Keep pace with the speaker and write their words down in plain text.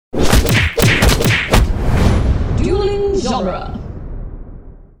genre.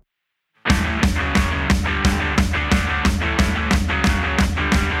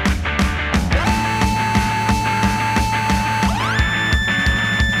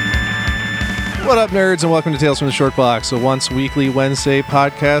 What up, nerds, and welcome to Tales from the Short Box, a once-weekly Wednesday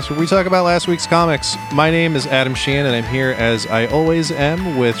podcast where we talk about last week's comics. My name is Adam Sheehan, and I'm here, as I always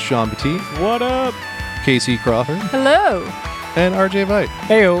am, with Sean Petit. What up? Casey Crawford. Hello. And RJ Veit.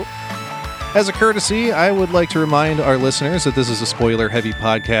 Heyo. As a courtesy, I would like to remind our listeners that this is a spoiler-heavy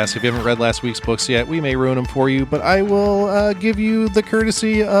podcast. If you haven't read last week's books yet, we may ruin them for you, but I will give you the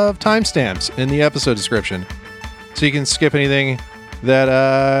courtesy of timestamps in the episode description, so you can skip anything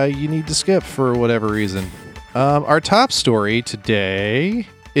that you need to skip for whatever reason. Our top story today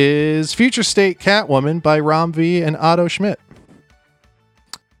is Future State Catwoman by Ram V and Otto Schmidt.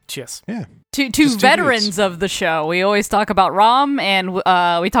 Yes. Yeah. Two veterans of the show. We always talk about Ram, and we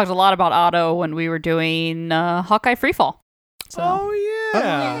talked a lot about Otto when we were doing Hawkeye Freefall. So. Oh,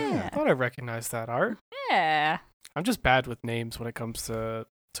 yeah. yeah. I thought I recognized that art. Yeah. I'm just bad with names when it comes to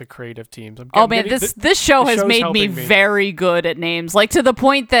creative teams. This show has made me very good at names, like to the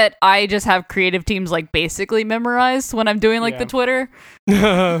point that I just have creative teams like basically memorized when I'm doing the Twitter.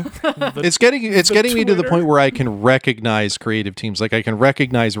 It's getting me to the point where I can recognize creative teams. Like I can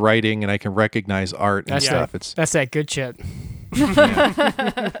recognize writing and I can recognize art and stuff. That's that good shit.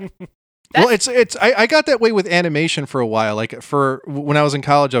 Well, I got that way with animation for a while. Like for when I was in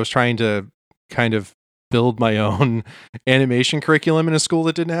college, I was trying to kind of build my own animation curriculum in a school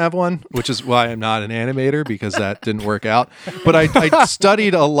that didn't have one, which is why I'm not an animator, because that didn't work out. But I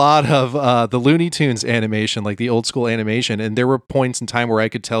studied a lot of the Looney Tunes animation, like the old school animation, and there were points in time where I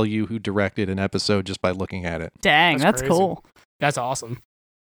could tell you who directed an episode just by looking at it. Dang, that's cool. That's awesome.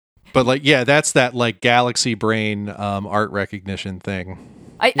 But that's that like galaxy brain art recognition thing.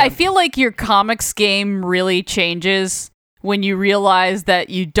 I feel like your comics game really changes when you realize that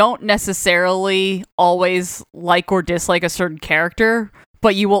you don't necessarily always like or dislike a certain character,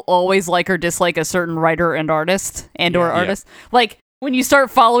 but you will always like or dislike a certain writer and artist or artist. Like when you start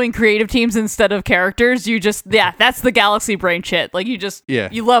following creative teams instead of characters, you just, that's the galaxy brain shit. Like you just,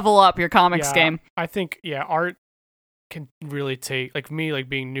 you level up your comics game. I think, art can really take, like me, like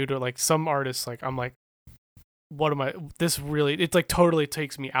being new to like some artists, like I'm like, it like totally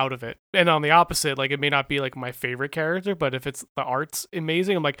takes me out of it. And on the opposite, like it may not be like my favorite character, but if it's the art's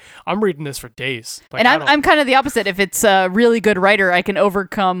amazing, I'm like, I'm reading this for days. Like, and I'm kind of the opposite. If it's a really good writer, I can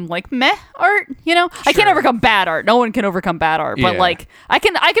overcome like meh art, Sure. I can't overcome bad art. No one can overcome bad art, but like I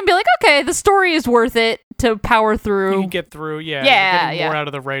can be like, okay, the story is worth it to power through. You can get through. You're getting more out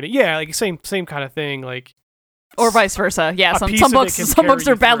of the writing. Yeah. Like same kind of thing. Like, or vice versa. Yeah, some books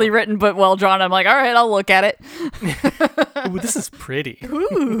are badly written but well drawn. I'm like, all right, I'll look at it. Ooh, this is pretty.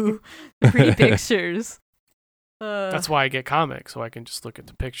 Ooh, pretty pictures. That's why I get comics, so I can just look at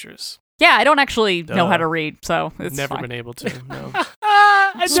the pictures. Yeah, I don't actually know how to read, so it's never fine. been able to. No.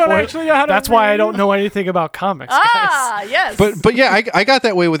 I don't actually know how to. That's read. why I don't know anything about comics. Guys. Yes. But yeah, I got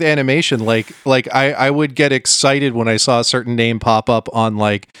that way with animation. Like I would get excited when I saw a certain name pop up on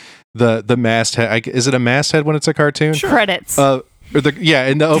like the masthead. Is it a masthead when it's a cartoon? Sure. Credits. In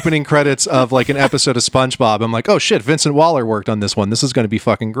the opening credits of like an episode of SpongeBob, I'm like, oh shit, Vincent Waller worked on this one. This is going to be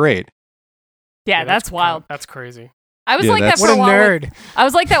fucking great. Yeah, that's wild. That's crazy. I was like that for a while. Nerd. I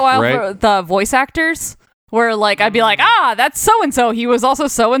was like that for the voice actors, where like I'd be like, that's so and so. He was also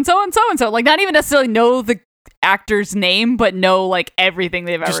so and so and so and so. Like not even necessarily know the actor's name, but know like everything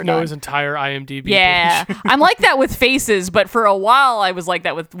they've ever done. Just know his entire IMDb Yeah. page. I'm like that with faces, but for a while I was like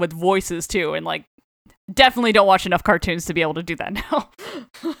that with voices too, and like definitely don't watch enough cartoons to be able to do that now.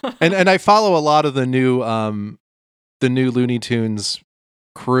 and I follow a lot of the new Looney Tunes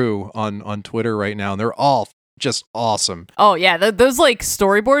crew on Twitter right now, and they're all just awesome. Oh yeah, those like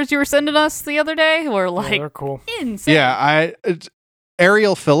storyboards you were sending us the other day were like they're cool. Insane. Yeah,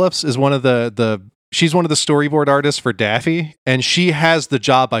 Ariel Phillips is one of she's one of the storyboard artists for Daffy, and she has the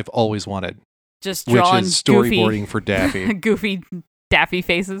job I've always wanted. Just drawing which is storyboarding for Daffy. Goofy Daffy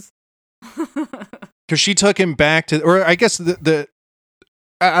faces. Because she took him back to, or I guess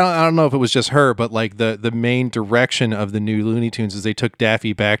I don't know if it was just her, but like the main direction of the new Looney Tunes is they took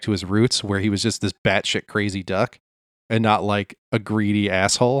Daffy back to his roots, where he was just this batshit crazy duck, and not like a greedy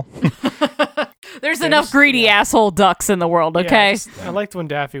asshole. There's enough greedy asshole ducks in the world, okay? I liked when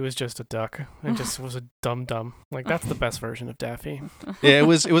Daffy was just a duck and just was a dum-dum. Like, that's the best version of Daffy. Yeah, it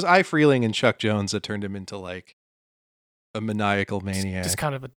was I. Freeling and Chuck Jones that turned him into like a maniacal maniac. Just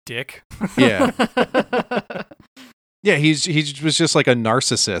kind of a dick. Yeah. Yeah, he was just like a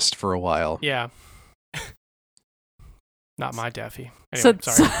narcissist for a while. Yeah. Not my Daffy. Anyway,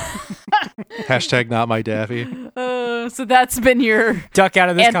 sorry. Hashtag not my Daffy. So that's been your Duck out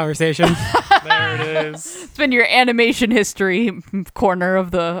of this conversation. There it is. it's been your animation history corner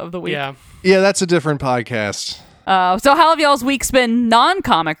of the week. Yeah. Yeah, that's a different podcast. So how have y'all's weeks been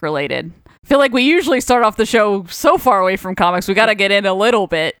non-comic related? I feel like we usually start off the show so far away from comics. We got to get in a little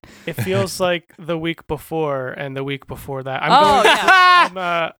bit. It feels like the week before and the week before that.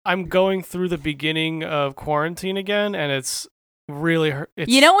 I'm going through the beginning of quarantine again, and it's really hurt.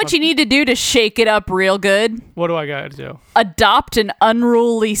 You know what you need to do to shake it up real good? What do I got to do? Adopt an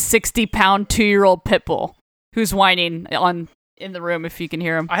unruly 60-pound 2-year-old pit bull who's whining in the room if you can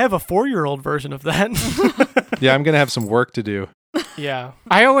hear him. I have a 4-year-old version of that. Yeah, I'm going to have some work to do. Yeah.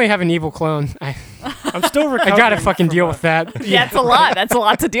 I only have an evil clone. I'm still recovering. I gotta fucking deal with that. Yeah, it's a lot. That's a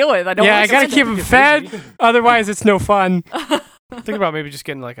lot to deal with. I gotta keep him fed. Otherwise, it's no fun. Think about maybe just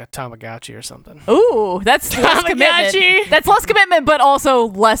getting like a Tamagotchi or something. Ooh, that's less commitment. That's less commitment, but also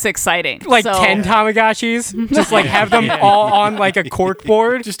less exciting. Like so. 10 Tamagotchis. Just like have them all on like a cork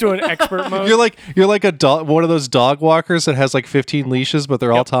board. Just doing expert mode. You're like a dog, one of those dog walkers that has like 15 leashes, but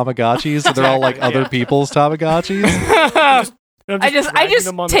they're all Tamagotchis, and they're all like other people's Tamagotchis. I just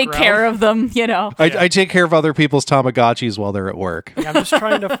take care of them, you know. I take care of other people's Tamagotchis while they're at work. Yeah, I'm just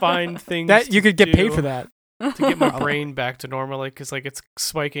trying to find things that you could get paid for that. To get my brain back to normal, like, because like it's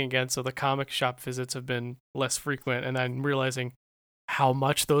spiking again. So the comic shop visits have been less frequent, and I'm realizing how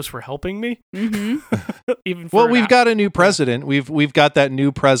much those were helping me. Mm-hmm. Even well, we've got a new president. We've got that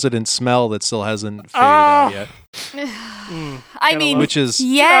new president smell that still hasn't faded out yet. I mean, which is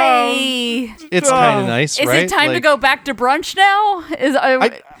yay! It's kind of nice, is right? Is it time to go back to brunch now?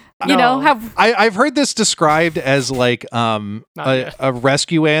 I've heard this described as like a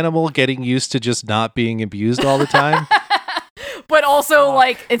rescue animal getting used to just not being abused all the time. But also,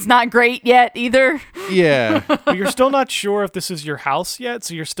 like, it's not great yet either. Yeah. But you're still not sure if this is your house yet,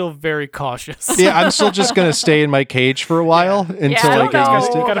 so you're still very cautious. Yeah, I'm still just going to stay in my cage for a while until I get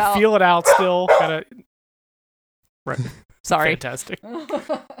used to it. Gotta feel it out still. Right. Sorry. Fantastic.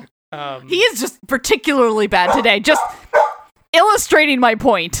 He is just particularly bad today. Just illustrating my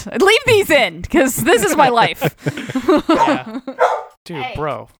point. Leave these in, because this is my life. Yeah. Dude,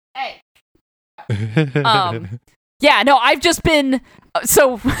 bro. Hey. Yeah, no, I've just been...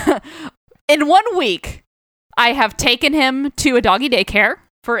 So, in 1 week, I have taken him to a doggy daycare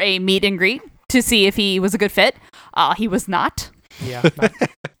for a meet and greet to see if he was a good fit. He was not. Yeah.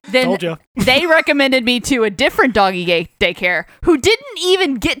 Then told you. They recommended me to a different doggy daycare who didn't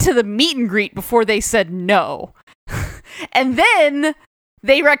even get to the meet and greet before they said no. And then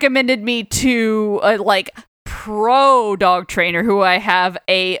they recommended me to a pro dog trainer who I have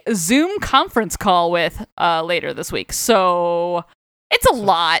a Zoom conference call with later this week. So it's a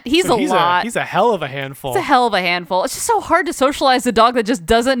lot. He's a lot. He's a hell of a handful. It's a hell of a handful. It's just so hard to socialize a dog that just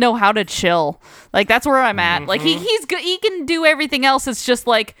doesn't know how to chill. Like, that's where I'm at. Like, he's good. He can do everything else. It's just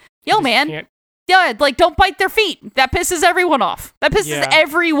like, yo, man. Yeah, like, don't bite their feet. That pisses everyone off. That pisses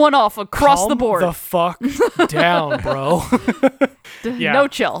everyone off across the board. The fuck down, bro. Yeah. No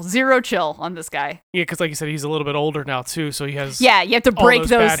chill. Zero chill on this guy. Yeah, because like you said, he's a little bit older now, too, so he has you have to break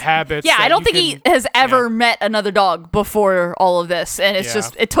those bad habits. Yeah, I don't think he has ever met another dog before all of this, and it's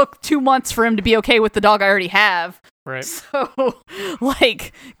just, it took 2 months for him to be okay with the dog I already have. Right. So,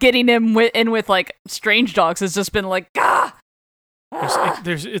 like, getting him in with, like, strange dogs has just been like,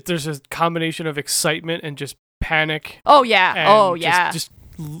 There's a combination of excitement and just panic. Oh yeah. Just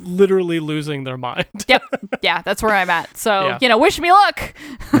literally losing their mind. Yep. Yeah, that's where I'm at. So, wish me luck.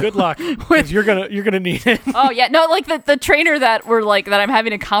 Good luck. 'Cause you're gonna need it. Oh yeah. No, like the trainer that I'm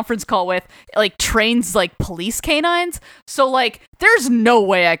having a conference call with, like, trains like police canines. So, like, there's no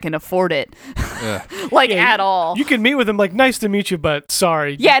way I can afford it. At all. You can meet with him, like, nice to meet you, but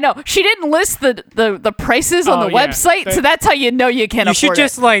sorry. Yeah, no. She didn't list the prices on the website, so that's how you know you can't afford it.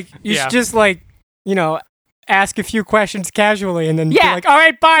 You should just ask a few questions casually and then be like, all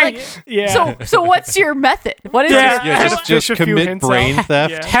right, bye. So what's your method? What is it? Just commit brain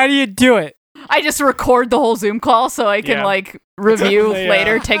theft. Yeah. How do you do it? I just record the whole Zoom call so I can review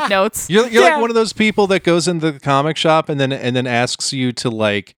later, take notes. You're like one of those people that goes into the comic shop and then asks you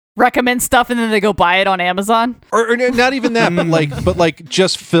to recommend stuff and then they go buy it on Amazon, or not even that, but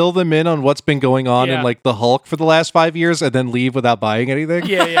just fill them in on what's been going on in the Hulk for the last 5 years and then leave without buying anything.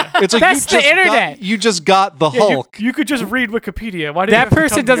 Yeah. It's like that's the internet. You just got the Hulk. You could just read Wikipedia. Why did that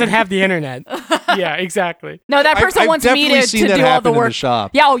person doesn't have the internet? Yeah, exactly. No, that person wants me to do all the work. In the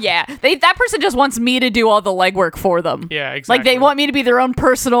shop. Yeah, oh yeah. That person just wants me to do all the legwork for them. Yeah, exactly. Like they want me to be their own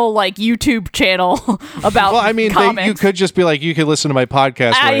personal like YouTube channel about. Well, I mean, you could just be like, you could listen to my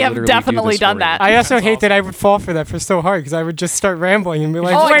podcast. I have definitely done that. I also hate that I would fall for that for so hard because I would just start rambling and be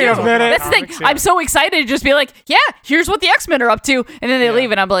like, "Oh, wait a minute." That's the thing. I'm so excited to just be like, "Yeah, here's what the X-Men are up to," and then they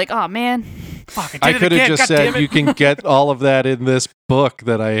leave, and I'm like, "Oh man." Fuck, I could have just said you can get all of that in this book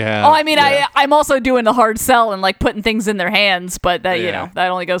that I have. Oh, I mean, I'm also doing the hard sell and like putting things in their hands, but that you know that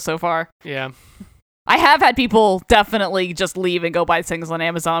only goes so far. Yeah. I have had people definitely just leave and go buy things on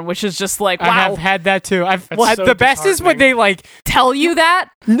Amazon, which is just like, wow. I have had that too. So the best is when they like tell you that,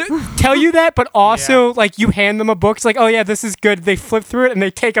 but also like you hand them a book. It's like, oh yeah, this is good. They flip through it and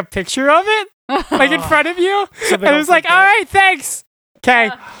they take a picture of it, like in front of you, and it's like, all right, thanks. Okay,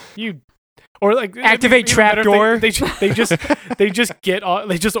 or like activate trapdoor. They just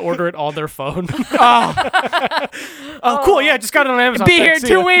order it on their phone. Oh, cool. Yeah, just got it on Amazon. Be here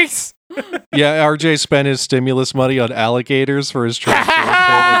 2 weeks. Yeah, RJ spent his stimulus money on alligators for his transport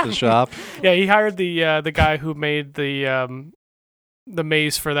at the shop. Yeah, he hired the guy who made the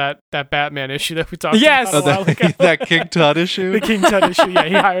maze for that Batman issue that we talked about a while ago. That King Tut issue. The King Tut issue. Yeah,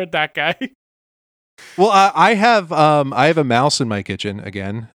 he hired that guy. Well, I have a mouse in my kitchen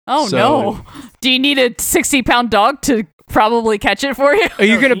again. Oh no! Do you need a 60-pound dog to probably catch it for you? Are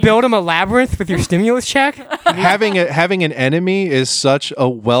you gonna build him a labyrinth with your stimulus check? Having an enemy is such a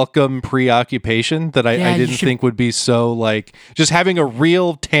welcome preoccupation that I didn't think would be so like just having a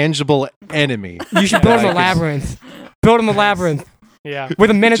real tangible enemy. You should build him a labyrinth. Build him a labyrinth. Yeah, with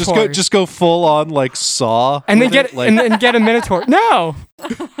a minotaur. Just go full on like Saw, and then get a minotaur. No,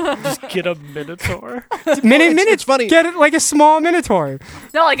 just get a minotaur. It's funny. Get it like a small minotaur.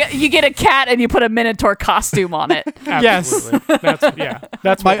 No, like you get a cat and you put a minotaur costume on it. Yes,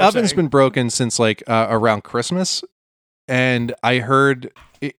 that's my oven's been broken since like around Christmas, and I heard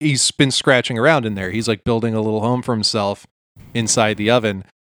he's been scratching around in there. He's like building a little home for himself inside the oven.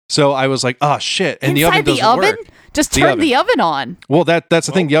 So I was like, oh shit, and inside the oven doesn't work. Just turn the oven on. Well, that's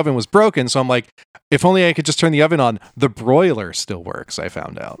the thing. The oven was broken, so I'm like, if only I could just turn the oven on. The broiler still works, I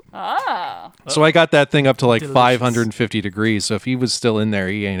found out. Ah. So I got that thing up to like 550 degrees. So if he was still in there,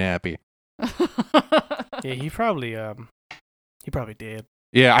 he ain't happy. Yeah, he probably did.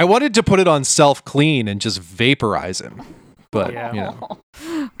 Yeah, I wanted to put it on self-clean and just vaporize him. But, you know.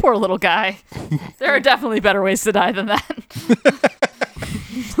 Poor little guy. There are definitely better ways to die than that.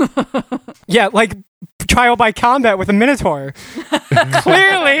 Yeah, like trial by combat with a minotaur.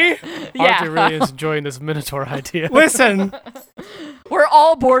 Clearly. Yeah. RJ really is enjoying this minotaur idea. Listen. We're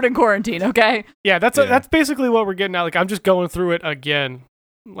all bored in quarantine, okay? Yeah, that's basically what we're getting at. Like, I'm just going through it again.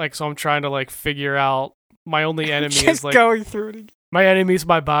 Like, so I'm trying to, like, figure out my only enemy is, like... going through it again. My enemy is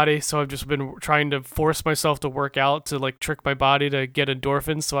my body, so I've just been trying to force myself to work out to, like, trick my body to get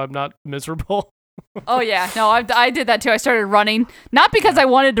endorphins so I'm not miserable. Oh yeah, no, I did that too. I started running, not because I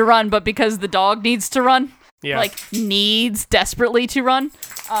wanted to run, but because the dog needs to run. Yeah, like needs desperately to run.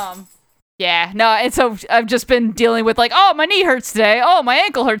 Yeah, no, and so I've just been dealing with like, oh, my knee hurts today. Oh, my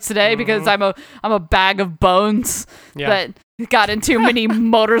ankle hurts today because I'm a bag of bones that got in too many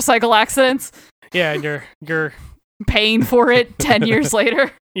motorcycle accidents. Yeah, and you're paying for it 10 years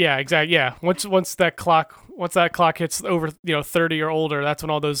later. Yeah, exactly. Yeah, once that clock hits over 30 or older, that's when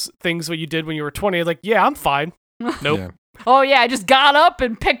all those things what you did when you were 20, like, yeah, I'm fine. Nope. Yeah. Oh yeah, I just got up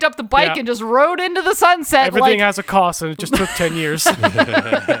and picked up the bike and just rode into the sunset. Everything has a cost, and it just took 10 years.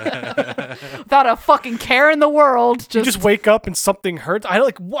 Without a fucking care in the world. You just wake up and something hurts. I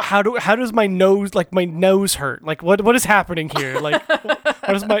like how does my nose hurt? Like what is happening here? Like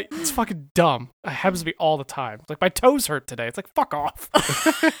it's fucking dumb. It happens to me all the time. Like my toes hurt today. It's like fuck off.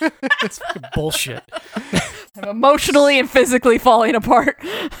 It's fucking bullshit. I'm emotionally and physically falling apart.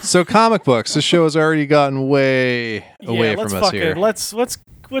 So comic books. This show has already gotten way away from us here. Let's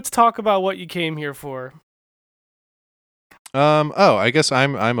talk about what you came here for. I guess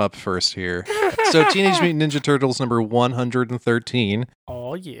I'm up first here. So Teenage Mutant Ninja Turtles number 113.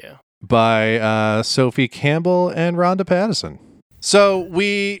 Oh yeah. By Sophie Campbell and Rhonda Pattison. So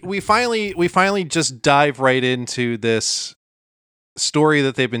we finally just dive right into this story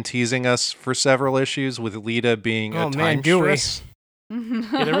that they've been teasing us for several issues with Lita being a timestress.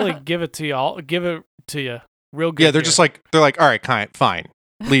 Yeah, they really give it to you real good. Yeah, they're like, all right, fine.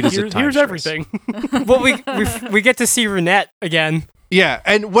 Lita's a timestress. Here's everything. Well, we get to see Renette again. Yeah,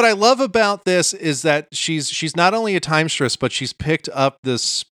 and what I love about this is that she's not only a timestress, but she's picked up the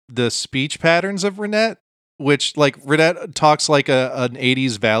speech patterns of Renette, which like Renette talks like an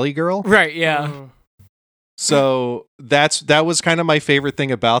 80s Valley girl. Right, yeah. So that was kind of my favorite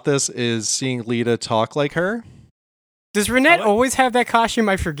thing about this is seeing Lita talk like her. Does Renette always have that costume?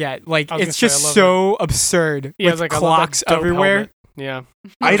 I forget. Like, it's just so absurd. Yeah, with like clocks everywhere. Helmet.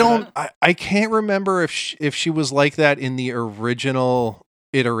 Yeah. I can't remember if she was like that in the original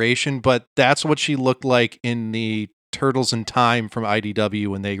iteration, but that's what she looked like in the Turtles in Time from IDW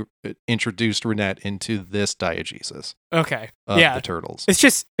when they introduced Renette into this diegesis. Okay. Of the Turtles.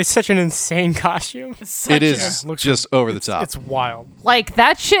 It's such an insane costume. It is just over the top. It's wild. Like,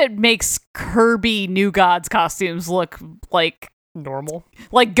 that shit makes Kirby New Gods costumes look like normal.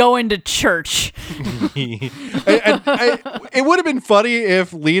 Like going to church. It would have been funny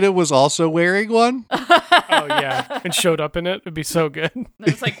if Lita was also wearing one. Oh, yeah. And showed up in it. It'd be so good.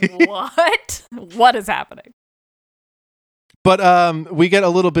 It's like, what? What is happening? But we get a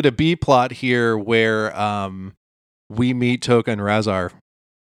little bit of B plot here where we meet Toka and Razar,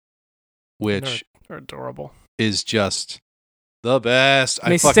 which they're adorable. Is just the best.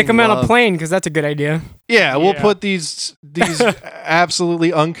 They stick them on a plane because that's a good idea. Yeah, we'll put these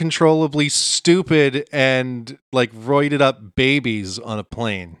absolutely uncontrollably stupid and like roided up babies on a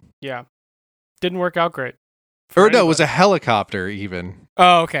plane. Yeah, didn't work out great. Or no, it was a helicopter even.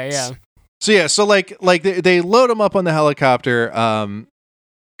 Oh, okay, yeah. So like they load them up on the helicopter.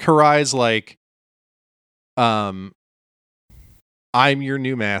 Karai's like, I'm your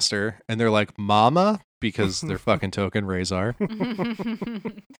new master, and they're like, Mama, because they're fucking Toka and Razar.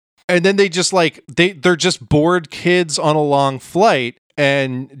 And then they just like they're just bored kids on a long flight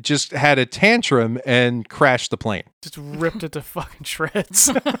and just had a tantrum and crashed the plane. Just ripped it to fucking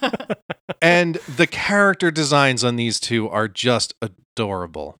shreds. And the character designs on these two are just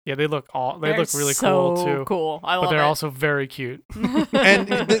adorable. Yeah, they look really so cool too. Cool. I love it. But they're also very cute. And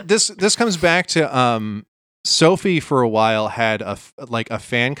this comes back to Sophie for a while had a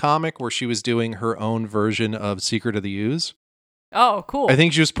fan comic where she was doing her own version of Secret of the Ooze. Oh, cool. I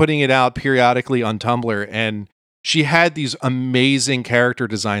think she was putting it out periodically on Tumblr, and she had these amazing character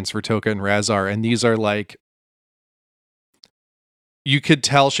designs for Toka and Razar, and these are like, you could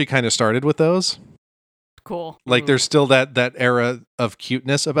tell she kind of started with those. Cool. Like there's still that era of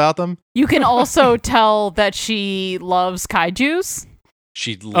cuteness about them. You can also tell that she loves kaijus.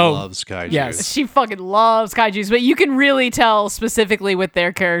 She loves kaijus. Yes. She fucking loves kaijus, but you can really tell specifically with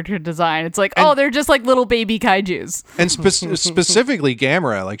their character design. It's like, they're just like little baby kaijus. And specifically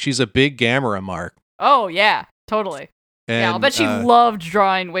Gamera, like she's a big Gamera mark. Oh, yeah, totally. And, yeah, I'll bet she loved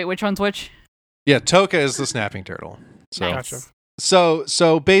drawing. Wait, which one's which? Yeah, Toka is the snapping turtle. So, nice. Gotcha.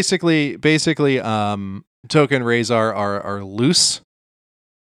 So basically, Toka and Razar are loose,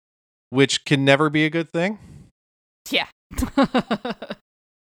 which can never be a good thing. Yeah.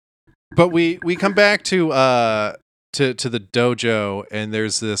 But we come back to the dojo, and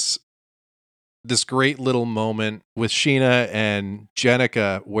there's this great little moment with Sheena and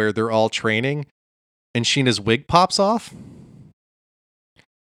Jenica where they're all training, and Sheena's wig pops off,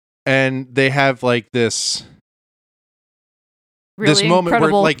 and they have like this. Really this moment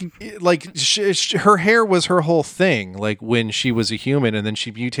incredible. where her hair was her whole thing, like when she was a human, and then she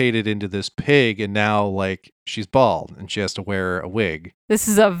mutated into this pig, and now like she's bald and she has to wear a wig. This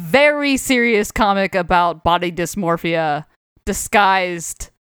is a very serious comic about body dysmorphia disguised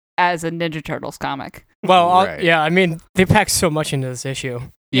as a Ninja Turtles comic. Well, Right. yeah, I mean, they pack so much into this issue.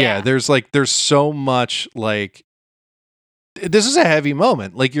 Yeah, there's so much, like, this is a heavy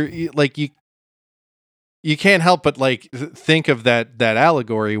moment. Like you can't help but like think of that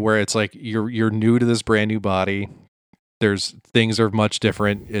allegory where it's like you're new to this brand new body. There's things are much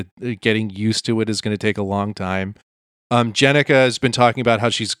different. Getting used to it is going to take a long time. Jenica has been talking about how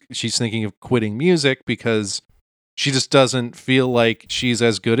she's thinking of quitting music because she just doesn't feel like she's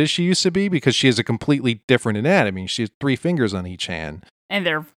as good as she used to be because she has a completely different anatomy. She has 3 fingers on each hand, and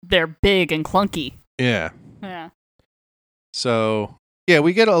they're big and clunky. Yeah. Yeah. So yeah,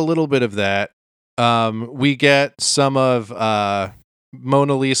 we get a little bit of that. We get some of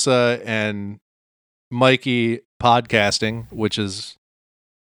Mona Lisa and Mikey podcasting, which is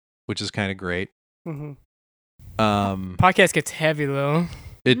kind of great. Mm-hmm. Podcast gets heavy though.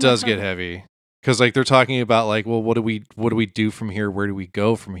 It does get heavy because like they're talking about like, well, what do we do from here? Where do we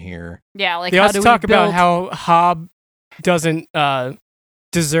go from here? Yeah, like they how also do talk we build... about how Hob doesn't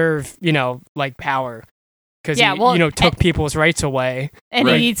deserve, like power. Because he took people's rights away. And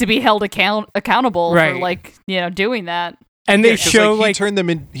Right. he needs to be held accountable Right. for, like, doing that. And they 'cause, show, he turned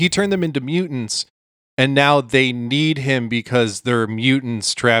them into mutants, and now they need him because they're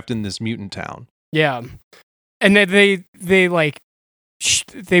mutants trapped in this mutant town. Yeah. And then they play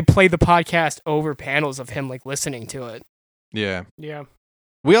the podcast over panels of him, like, listening to it. Yeah. Yeah.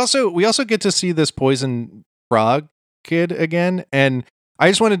 We also get to see this poison frog kid again. And I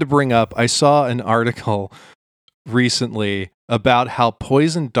just wanted to bring up, I saw an article recently about how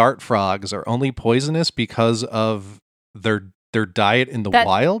poison dart frogs are only poisonous because of their diet in the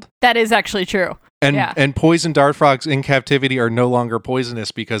wild. That is actually true. And poison dart frogs in captivity are no longer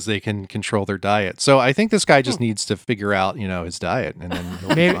poisonous because they can control their diet. So I think this guy just needs to figure out, his diet, and then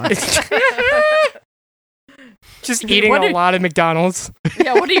he'll be fine. Just eating a lot of McDonald's.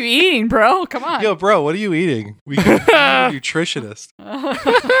 Yeah, what are you eating, bro? Come on. Yo, bro, what are you eating? We need a nutritionist.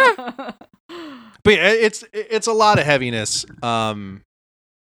 But yeah, it's a lot of heaviness. And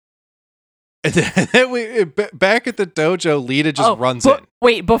then back at the dojo, Lita just runs in.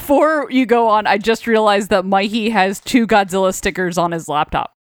 Wait, before you go on, I just realized that Mikey has 2 Godzilla stickers on his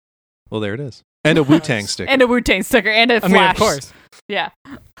laptop. Well, there it is. And a Wu-Tang sticker. And a Wu-Tang sticker. And a Flash. I mean, of course. Yeah.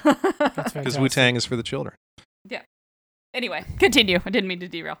 Because Wu-Tang is for the children. Yeah. Anyway, continue. I didn't mean to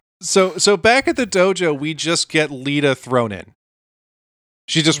derail. So back at the dojo, we just get Lita thrown in.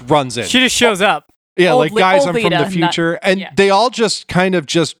 She just runs in. She just shows up. Yeah, guys, I'm from the future. And they all just kind of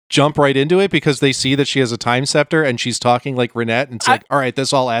just jump right into it because they see that she has a time scepter and she's talking like Renette. And it's like, all right,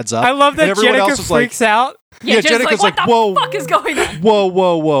 this all adds up. I love that Jenica freaks out. Yeah, Jenica's like, what the fuck is going on? Whoa.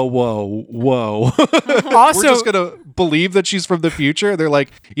 Also, we're just going to believe that she's from the future. They're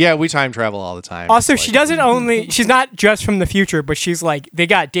like, yeah, we time travel all the time. Also, she's not just from the future, but she's like, they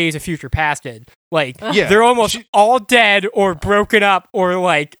got Days of Future Pasted. They're almost all dead or broken up or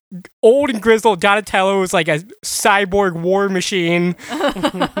like old and grizzled. Donatello is like a cyborg war machine.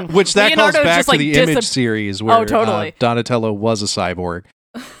 Which that calls back to the Image series where Donatello was a cyborg.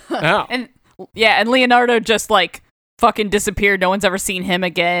 Oh. And Leonardo just like fucking disappeared. No one's ever seen him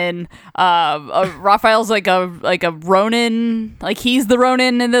again. Raphael's like a Ronin. Like he's the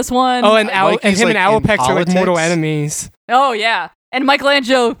Ronin in this one. Oh, and him and Alopex are like mortal enemies. Oh yeah. And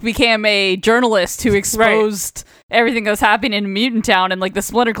Michelangelo became a journalist who exposed everything that was happening in Mutant Town and like the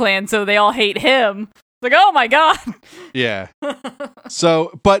Splinter Clan, so they all hate him. Like, oh my god. Yeah.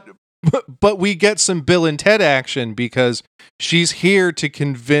 So, but we get some Bill and Ted action because she's here to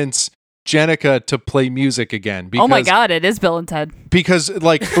convince Jenica to play music again. Because, oh my god, it is Bill and Ted. Because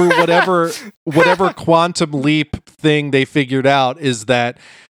like through whatever quantum leap thing they figured out is that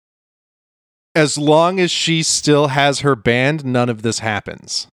as long as she still has her band, none of this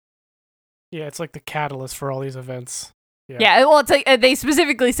happens. Yeah, it's like the catalyst for all these events. Yeah, well, it's like they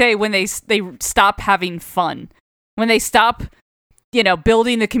specifically say when they stop having fun, when they stop,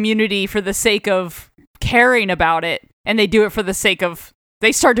 building the community for the sake of caring about it, and they do it for the sake of,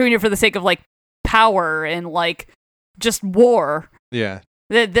 they start doing it for the sake of like power and like just war. Yeah.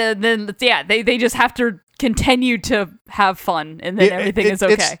 Then they just have to continue to have fun, and then everything is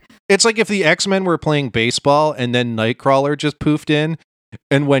okay. It's like if the X-Men were playing baseball and then Nightcrawler just poofed in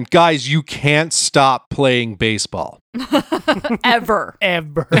and went, guys, you can't stop playing baseball. Ever.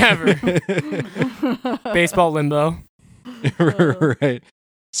 Baseball limbo. Right.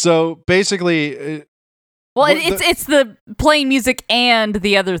 So basically... it's the playing music and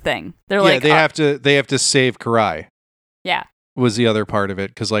the other thing. They're like... they have to save Karai. Yeah. Was the other part of it,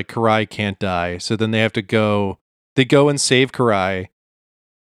 because like Karai can't die. So then they go and save Karai.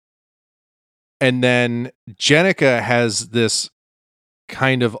 And then Jenica has this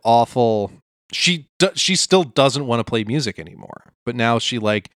kind of awful. She still doesn't want to play music anymore, but now she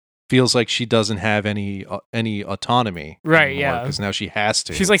like feels like she doesn't have any autonomy. Right? Anymore, yeah. Because now she has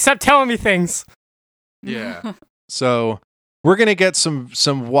to. She's like, stop telling me things. Yeah. So we're gonna get some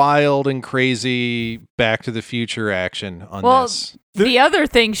wild and crazy Back to the Future action on this. The other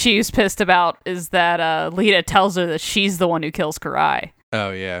thing she's pissed about is that Lita tells her that she's the one who kills Karai. Oh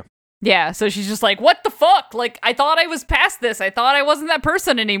yeah. Yeah, so she's just like, what the fuck? Like, I thought I was past this. I thought I wasn't that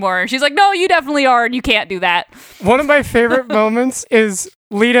person anymore. And she's like, no, you definitely are, and you can't do that. One of my favorite moments is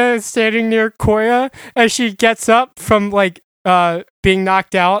Lita is standing near Koya as she gets up from, like, being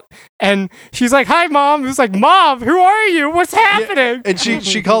knocked out. And she's like, hi, Mom. It's like, Mom, who are you? What's happening? Yeah, and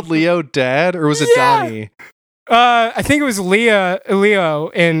she called Leo Dad, or was it Donnie? I think it was Leo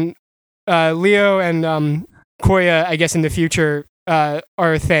and Koya, I guess, in the future. Are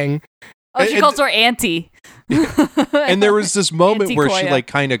a thing. Oh, she calls her auntie. And there was this moment where she like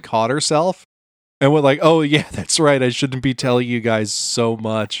kind of caught herself and went like, "Oh yeah, that's right. I shouldn't be telling you guys so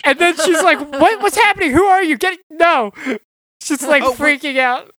much." And then she's like, "What's happening? Who are you? No!" She's like freaking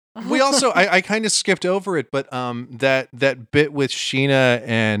out. We also, I kind of skipped over it, but that bit with Sheena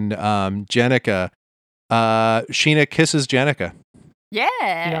and Jenica, Sheena kisses Jenica.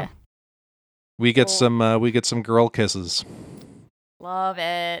 Yeah. We get some girl kisses. Love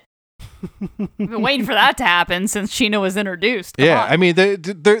it. I've been waiting for that to happen since Sheena was introduced. Come on. I mean,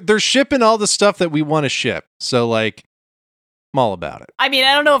 they're shipping all the stuff that we want to ship. So, like, I'm all about it. I mean,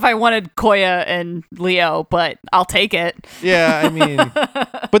 I don't know if I wanted Koya and Leo, but I'll take it. Yeah, I mean,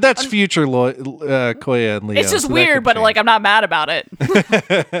 but that's future Koya and Leo. It's just so weird, but like, I'm not mad about it.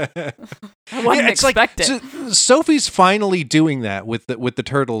 I wasn't expect it. So Sophie's finally doing that with the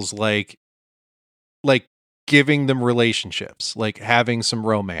turtles, like giving them relationships, like having some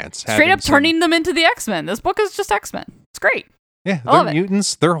romance, straight up turning them into the X-Men. This book is just X-Men. It's great. Yeah, they're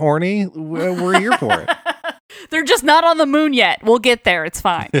mutants. They're horny. We're here for it. They're just not on the moon yet. We'll get there. It's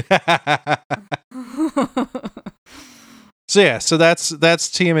fine. So that's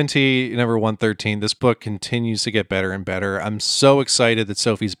TMNT number 113. This book continues to get better and better. I'm so excited that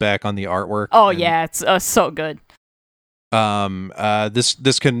Sophie's back on the artwork. Oh yeah, it's so good.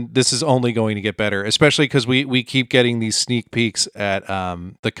 This is only going to get better, especially because we keep getting these sneak peeks at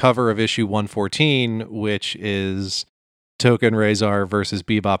the cover of issue 114, which is Token Razor versus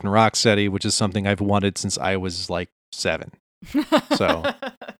Bebop and Rocksteady, which is something I've wanted since I was like 7. So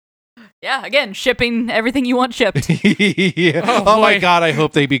yeah, again, shipping everything you want shipped. Yeah. Oh my god, I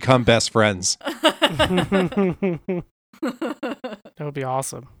hope they become best friends. That would be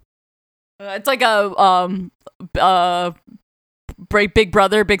awesome. It's like a Big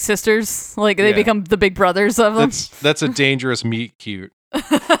Brother, Big Sisters. Like they become the big brothers of them. That's a dangerous meet cute.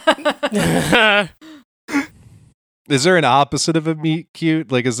 Is there an opposite of a meet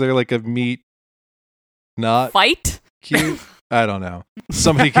cute? Like, is there like a meet not fight cute? I don't know.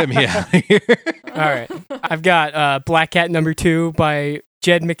 Somebody get me out of here. All right. I've got Black Cat number 2 by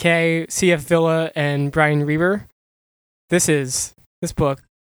Jed McKay, CF Villa, and Brian Reber. This book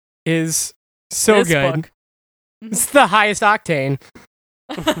is so good. It's the highest octane.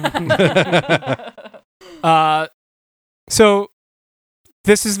 So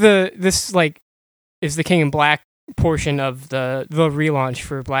this is the King in Black portion of the relaunch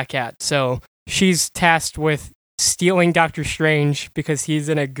for Black Cat. So she's tasked with stealing Doctor Strange because he's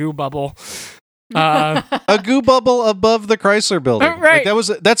in a goo bubble. A goo bubble above the Chrysler Building. Right.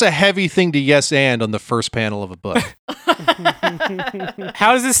 Like that's a heavy thing to yes and on the first panel of a book.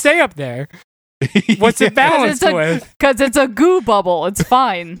 How does it stay up there? What's it balanced with? Because it's a goo bubble. It's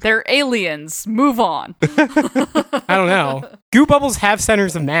fine. They're aliens. Move on. I don't know. Goo bubbles have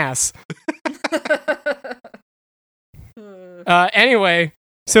centers of mass. Anyway,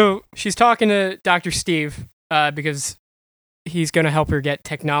 so she's talking to Dr. Steve because he's going to help her get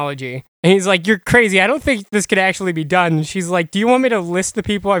technology. And he's like, "You're crazy. I don't think this could actually be done." And she's like, "Do you want me to list the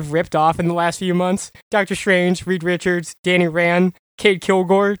people I've ripped off in the last few months? Doctor Strange, Reed Richards, Danny Rand, Cade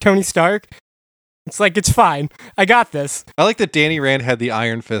Kilgore, Tony Stark?" It's like, it's fine. I got this. I like that Danny Rand had the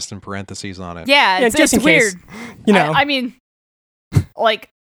Iron Fist in parentheses on it. Yeah, it's weird. You know. I mean, like,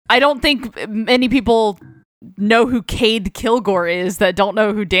 I don't think many people know who Cade Kilgore is that don't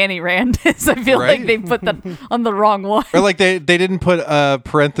know who Danny Rand is. I feel like they put that on the wrong one. Or like they didn't put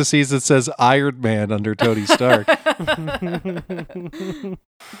parentheses that says Iron Man under Tony Stark.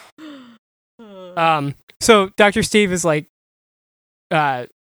 So Dr. Steve is like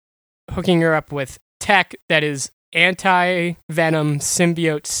hooking her up with tech that is anti-venom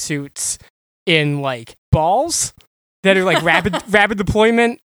symbiote suits in like balls that are like rapid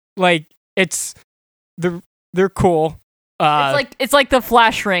deployment. Like they're cool. It's like the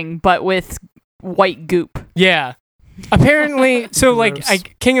Flash Ring, but with white goop. Yeah. Apparently, so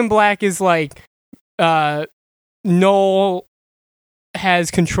like King in Black is like Null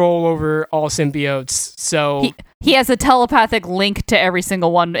has control over all symbiotes, so he has a telepathic link to every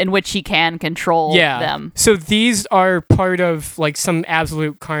single one in which he can control them. So these are part of like some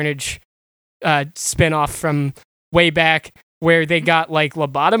Absolute Carnage spin-off from way back where they got like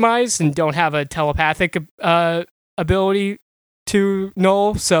lobotomized and don't have a telepathic ability to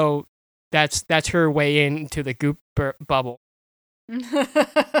Null, so that's her way into the goop bubble.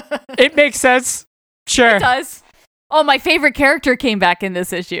 It makes sense. Sure. It does. Oh, my favorite character came back in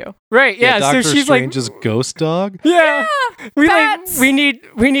this issue. Right, yeah. Doctor so she's Strange's Ghost Dog? Yeah. Bats. We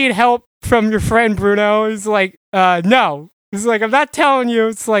need help from your friend Bruno. He's like, no. He's like, I'm not telling you.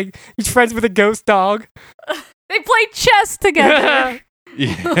 It's like he's friends with a ghost dog. They play chess together.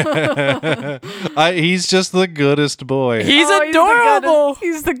 Yeah. He's just the goodest boy. He's adorable.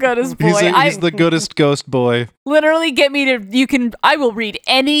 He's the goodest boy. He's the goodest ghost boy. Literally get me to I will read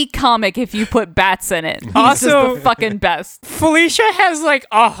any comic if you put bats in it. He's Also, just the fucking best. Felicia has like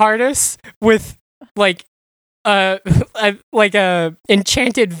a harness with like a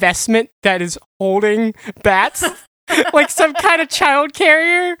enchanted vestment that is holding bats. like some kind of child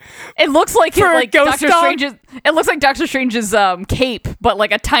carrier. It looks like For a ghost Doctor dog? Strange's. It looks like Doctor Strange's cape, but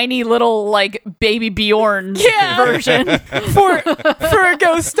like a tiny little like baby Bjorn version. for a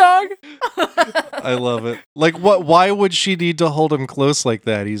ghost dog. I love it. Like, what? Why would she need to hold him close like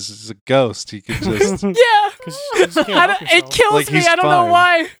that? He's a ghost. He could just. Yeah. 'Cause you just can't help It yourself. kills Like, me. he's I don't know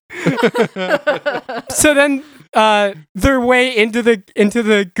why. So then their way into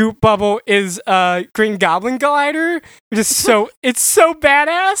the goop bubble is Green Goblin glider. It's so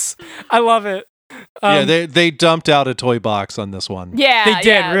badass. I love it. Yeah, they dumped out a toy box on this one. Yeah, They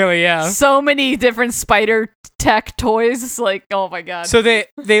did, really, yeah. So many different spider tech toys. Like, oh my god. So they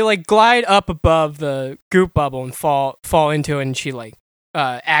like glide up above the goop bubble and fall into it, and she like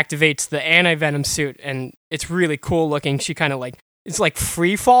activates the anti-venom suit, and it's really cool looking. She kind of like it's like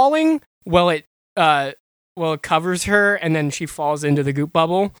free falling while it covers her, and then she falls into the goop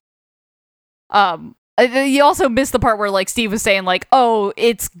bubble. You also missed the part where like Steve was saying like, oh,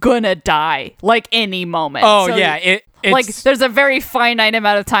 it's gonna die like any moment. Oh So, yeah, it's like there's a very finite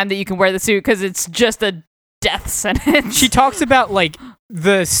amount of time that you can wear the suit because it's just a death sentence. She talks about like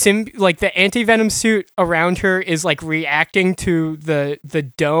the anti-venom suit around her is like reacting to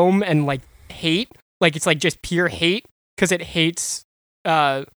the dome and like hate, like it's like just pure hate because it hates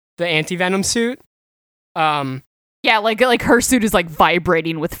the anti-venom suit. Yeah, like her suit is like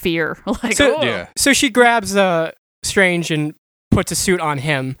vibrating with fear. Like, So- oh. Yeah. So she grabs Strange and puts a suit on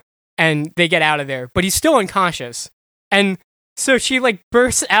him, and they get out of there. But he's still unconscious, and so she like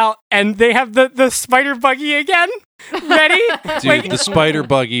bursts out, and they have the spider buggy again, ready. Dude, Like, the spider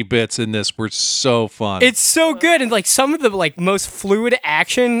buggy bits in this were so fun. it's so good, and like some of the like most fluid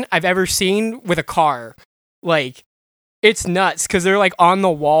action I've ever seen with a car. Like, it's nuts because they're like on the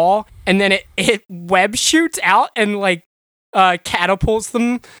wall, and then it web shoots out and like catapults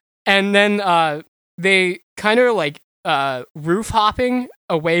them, and then they kind of like roof hopping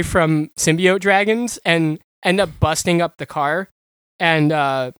away from symbiote dragons and end up busting up the car, and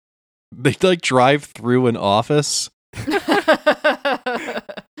They like drive through an office.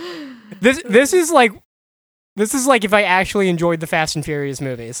 this is like if I actually enjoyed the Fast and Furious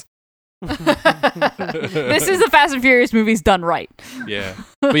movies. This is the Fast and Furious movies done right. Yeah.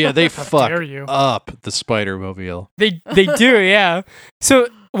 But yeah, they How fuck dare you. up the Spider-Mobile. They do, yeah. So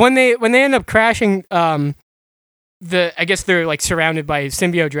when they end up crashing, I guess they're like surrounded by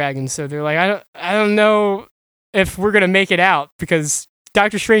symbiote dragons. So they're like, I don't know if we're gonna make it out because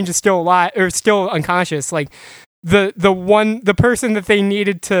Doctor Strange is still alive or still unconscious. Like the person that they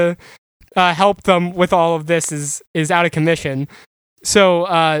needed to help them with all of this is out of commission.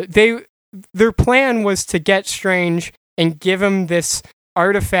 So their plan was to get Strange and give him this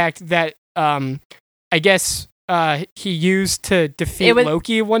artifact that I guess he used to defeat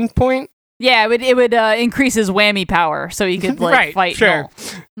Loki at one point. Yeah, it would increase his whammy power so he could like Right, fight. sure.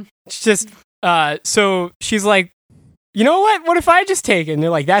 Null. It's just so she's like, you know what? What if I just take it? And they're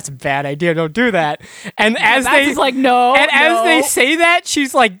like, that's a bad idea. Don't do that. And as Max is like, no. as they say that,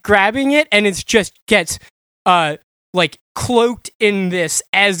 she's like grabbing it, and it just gets like cloaked in this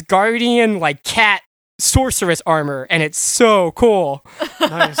Asgardian like cat sorceress armor, and it's so cool.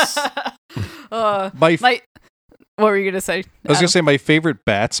 Nice. What were you gonna say? I was gonna say my favorite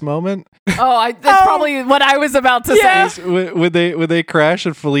Bats moment That's probably what I was about to Yeah. say. is when they crash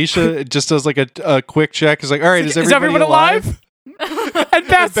and Felicia just does like a quick check. Is like, all right, is everybody alive? And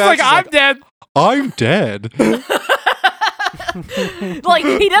Bats is like, is I'm like- dead. I'm dead. Like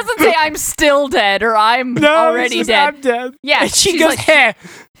he doesn't say I'm still dead or I'm No, already it's just, dead. I'm dead. Yeah, And she she's goes, like- hey.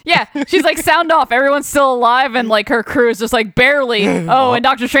 Yeah, she's like, sound off. Everyone's still alive, and like her crew is just like barely. Oh, and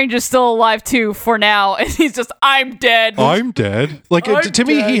Doctor Strange is still alive too for now, and he's just, I'm dead. I'm dead. Like I'm to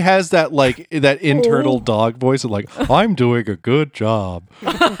me, he dead. has that like that internal dog voice of like, I'm doing a good job.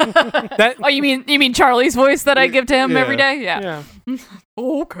 Oh, you mean Charlie's voice that I give to him Yeah. every day? Yeah. Yeah.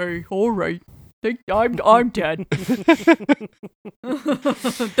 Okay, all right. I'm dead.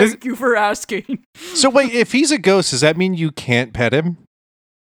 Thank you for asking. So wait, if he's a ghost, does that mean you can't pet him?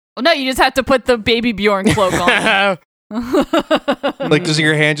 Oh, no, you just have to put the baby Bjorn cloak on. Like, does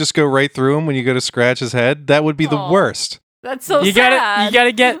your hand just go right through him when you go to scratch his head? That would be the Aw. worst. That's so you sad.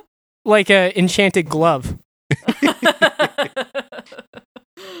 gotta get like a enchanted glove.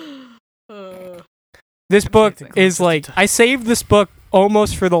 This book Enchanted glove is just like to- I saved this book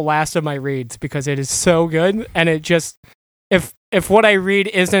almost for the last of my reads because it is so good, and it just if what I read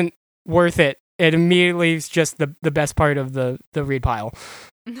isn't worth it, it immediately is just the best part of the read pile.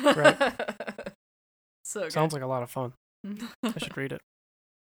 So good. Sounds like a lot of fun. I should read it.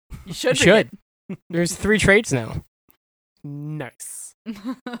 You should. You read should. There's 3 traits now. Nice. it.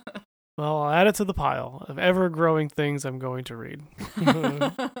 Well, I'll add it to the pile of ever-growing things I'm going to read.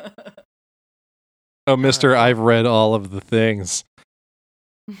 Oh, Mister, I've read all of the things.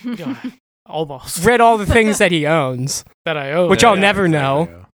 God, almost. Read all the things that he owns, That I own. which I'll never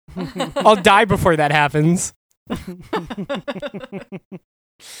know. I'll die before that happens.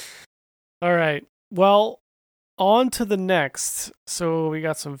 All right. Well, on to the next. So we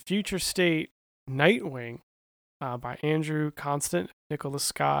got some Future State Nightwing by Andrew Constant, Nicholas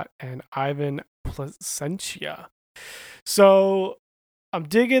Scott, and Ivan Placentia. So I'm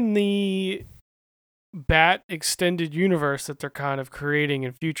digging the Bat extended universe that they're kind of creating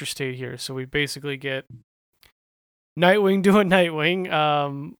in Future State here. So we basically get Nightwing doing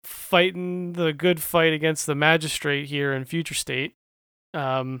Nightwing, fighting the good fight against the Magistrate here in Future State,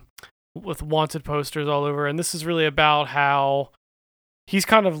 with wanted posters all over. And this is really about how he's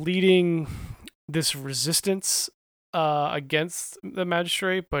kind of leading this resistance against the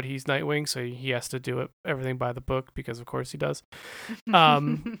Magistrate, but he's Nightwing, so he has to do everything by the book because, of course, he does.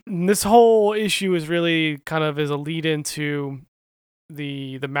 This whole issue is really kind of as a lead into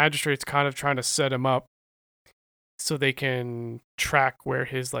the Magistrate's kind of trying to set him up so they can track where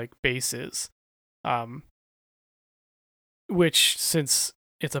his base is, which, since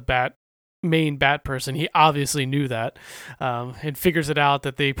it's a main Bat person, he obviously knew that, and figures it out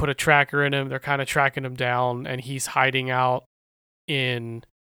that they put a tracker in him. They're kind of tracking him down, and he's hiding out in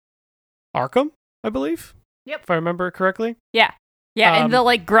Arkham, I believe. Yep. If I remember correctly. Yeah, and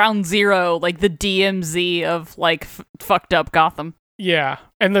the ground zero, the DMZ of fucked up Gotham. Yeah,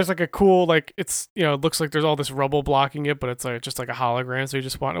 and there's a cool it's it looks like there's all this rubble blocking it, but it's just a hologram. So he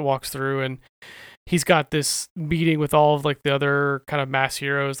just walks through, and he's got this meeting with all of the other kind of mass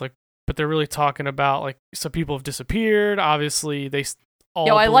heroes, but they're really talking about some people have disappeared. Obviously, they all.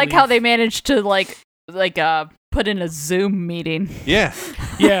 Yo, I like how they managed to put in a Zoom meeting. Yeah,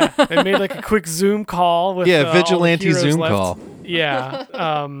 yeah, they made a quick Zoom call with vigilante Zoom left. call. Yeah,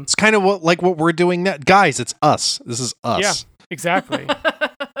 it's kind of what we're doing now, guys. It's us. This is us. Yeah, exactly.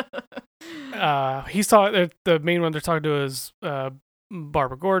 He's talking. The main one they're talking to is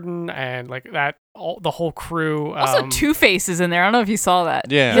Barbara Gordon, and the whole crew. Also, Two-Face is in there. I don't know if you saw that.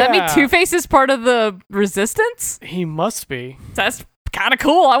 Yeah. Does that mean Two-Face is part of the Resistance? He must be. That's kind of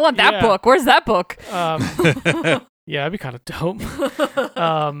cool. I want that book. Where's that book? Yeah, that'd be kind of dope.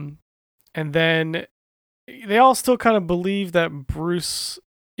 And then they all still kind of believe that Bruce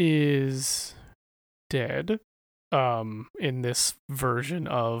is dead. In this version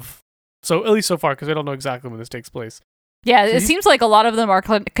of, so at least so far, because I don't know exactly when this takes place. Yeah, it seems like a lot of them are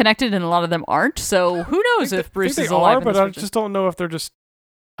connected and a lot of them aren't. So who knows if Bruce is alive? But I just don't know if they're just.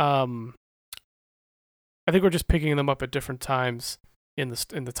 I think we're just picking them up at different times in the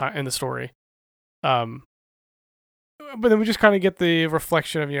story. But then we just kind of get the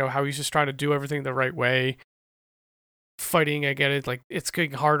reflection of how he's just trying to do everything the right way, fighting again. It's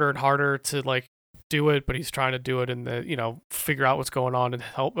getting harder and harder to do it, but he's trying to do it and figure out what's going on and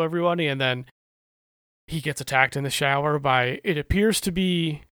help everybody. And then he gets attacked in the shower by, it appears to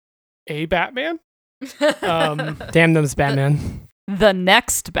be a Batman. Damn those Batman. The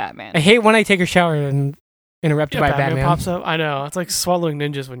next Batman. I hate when I take a shower and interrupted by Batman. Pops up. I know, it's like swallowing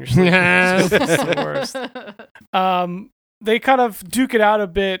ninjas when you're sleeping. It's the worst. They kind of duke it out a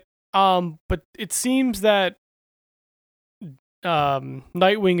bit, but it seems that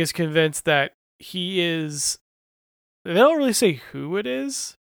Nightwing is convinced that he is. They don't really say who it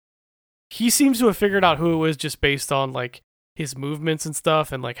is. He seems to have figured out who it was just based on his movements and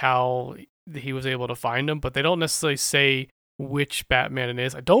stuff, and how he was able to find him. But they don't necessarily say which Batman it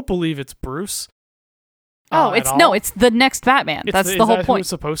is. I don't believe it's Bruce. It's the next Batman. That's the whole point. Who it's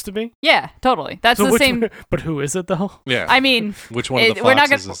supposed to be? Yeah, totally. That's the same. But who is it though? Yeah. I mean, which one of the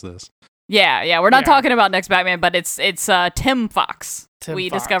Foxes is this? Yeah. We're not talking about next Batman, but it's Tim Fox. We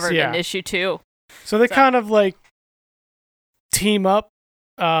discovered in issue 2. So they kind of team up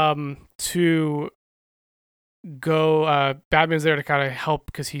to go. Batman's there to kind of help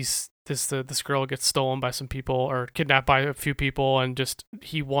because this girl gets stolen by some people or kidnapped by a few people, and just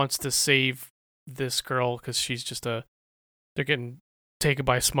he wants to save this girl because she's just they're getting taken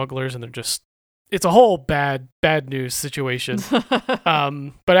by smugglers, and it's a whole bad news situation.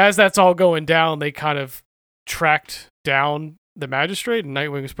 But as that's all going down, they kind of tracked down the Magistrate, and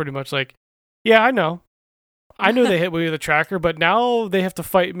Nightwing is pretty much yeah, I know they hit me with a tracker, but now they have to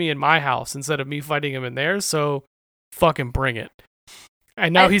fight me in my house instead of me fighting him in theirs, so fucking bring it.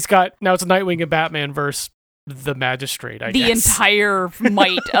 And now it's Nightwing and Batman versus the Magistrate, I guess. The entire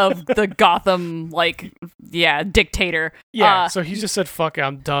might of the Gotham, dictator. Yeah, so he just said, fuck it,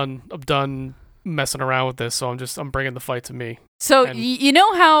 I'm done messing around with this, so I'm bringing the fight to me. So And- you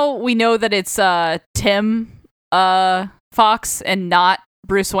know how we know that it's Tim Fox and not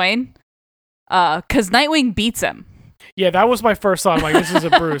Bruce Wayne? Because Nightwing beats him. Yeah, that was my first thought. I'm like, this is a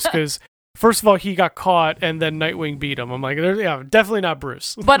Bruce, because first of all, he got caught, and then Nightwing beat him. I'm like, definitely not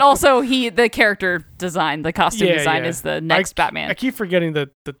Bruce. But also, the character design, the costume design is the next Batman. I keep forgetting the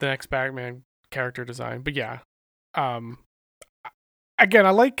next Batman character design, but yeah. Again,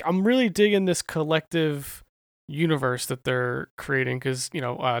 I'm really digging this collective universe that they're creating, because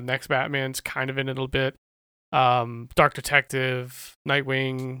next Batman's kind of in it a little bit. Dark Detective,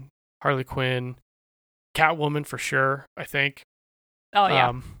 Nightwing, Harley Quinn, Catwoman for sure, I think. Oh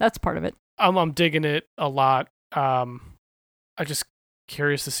yeah, that's part of it. I'm digging it a lot. I'm just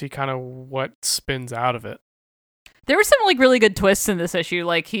curious to see kind of what spins out of it. There were some like really good twists in this issue.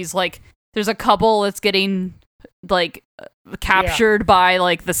 Like there's a couple that's getting like captured by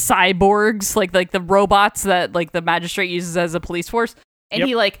like the cyborgs, like the robots that like the magistrate uses as a police force, and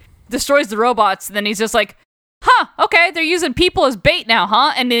he like destroys the robots. And then he's just like, okay, they're using people as bait now,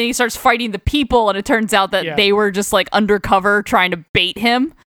 huh? And then he starts fighting the people, and it turns out that they were just like undercover trying to bait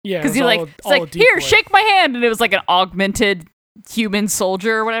him. Yeah, because he it's like, here, shake my hand, and it was like an augmented human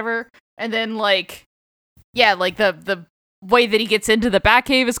soldier or whatever. And then like the way that he gets into the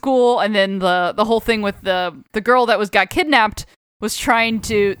Batcave is cool, and then the whole thing with the girl that got kidnapped was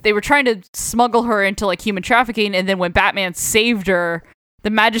they were trying to smuggle her into like human trafficking, and then when Batman saved her, the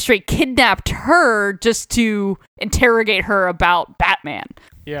magistrate kidnapped her just to interrogate her about Batman.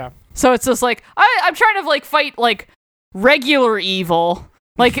 Yeah. So it's just like I'm trying to like fight like regular evil,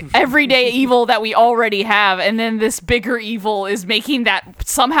 like everyday evil that we already have, and then this bigger evil is making that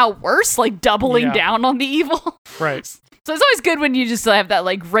somehow worse, like doubling down on the evil. Right. So it's always good when you just have that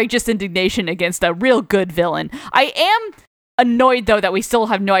like righteous indignation against a real good villain. I am annoyed though that we still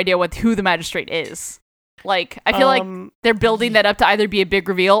have no idea who the magistrate is. Like I feel like they're building that up to either be a big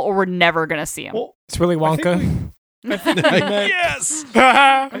reveal or we're never gonna see him. Well, it's Willy Wonka. I think we met, Yes.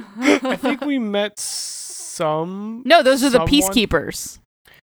 I think we met some. No, those are the someone. peacekeepers.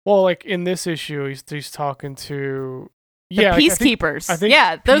 Well, like in this issue, he's talking to The peacekeepers. I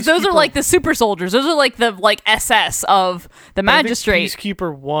think those are like the super soldiers. Those are like the SS of the magistrate.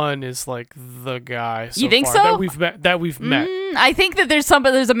 Peacekeeper 1 is like the guy. You think far so? That we've met. I think that there's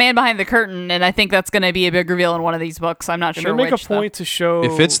a man behind the curtain, and I think that's going to be a big reveal in one of these books. I'm not And sure they make which. a point to show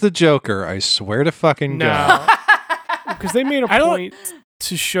If it's the Joker, I swear to fucking God. no, because they made a point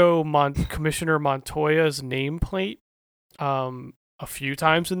to show Commissioner Montoya's nameplate a few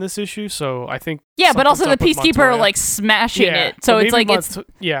times in this issue, so I think but also the something's up with peacekeeper are Montoya. like smashing it. So it's like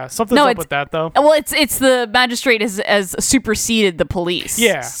something's up with that though. Well, it's the magistrate has superseded the police.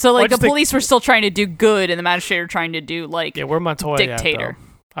 Yeah. So Well, I like the just think- police were still trying to do good, and the magistrate are trying to do like Yeah, where Montoya dictator. At, though?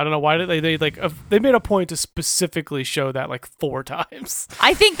 I don't know why did they like they made a point to specifically show that like 4 times.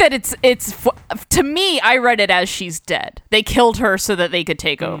 I think that it's to me, I read it as she's dead. They killed her so that they could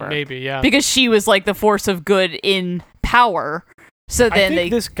take over. Maybe, yeah. Because she was like the force of good in power. So then I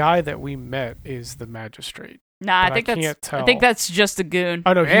think this guy that we met is the magistrate. Nah, but I can't tell. I think that's just a goon.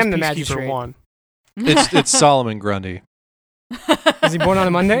 Oh no, he's the Peacekeeper magistrate. 1. It's Solomon Grundy, Is he born on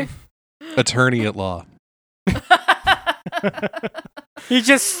a Monday? attorney at law. He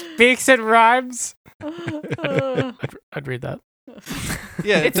just speaks and rhymes. I'd read that.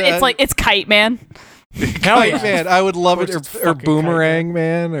 Yeah, It's like it's Kite Man. Kite Man. I would love Of it, course it's or fucking Boomerang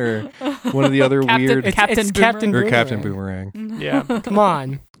Man, or one of the other weird, Captain It's Boomerang. or Captain Boomerang. Yeah. Come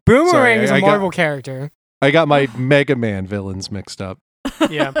on. Boomerang Sorry, is I a got- Marvel character. I got my Mega Man villains mixed up.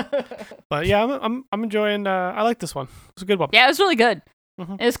 Yeah. But yeah, I'm enjoying I like this one. It's a good one. Yeah, it was really good.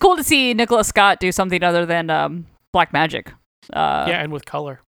 Mhm. It was cool to see Nicholas Scott do something other than Black Magic. Yeah, and with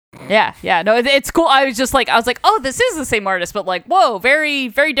color. Yeah. No, it's cool. I was like, oh, this is the same artist, but like, whoa, very,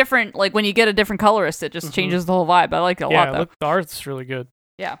 very different. Like when you get a different colorist, it just changes the whole vibe. I like it a lot, though. The art's really good.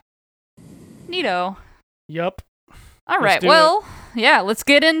 Neato. Yup. All Let's right. do Well, yeah, let's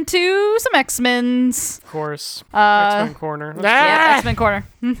get into some X-Men's. Of course. Uh, X-Men Corner. Yeah, X-Men Corner.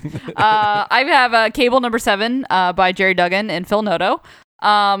 I have Cable number 7 by Jerry Duggan and Phil Noto.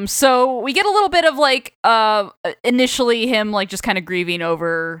 So we get a little bit of like initially him like just kind of grieving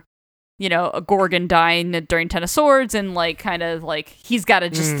over, a Gorgon dying during Ten of Swords, and like kind of like he's got to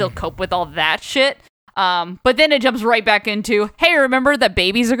just still cope with all that shit. But then it jumps right back into, hey, remember that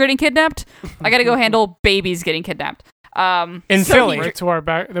babies are getting kidnapped? I got to go handle babies getting kidnapped. In so Philly. Right to our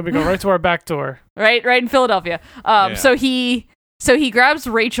back. Then we go right to our back door. right in Philadelphia. So he grabs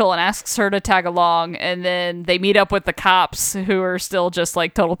Rachel and asks her to tag along, and then they meet up with the cops who are still just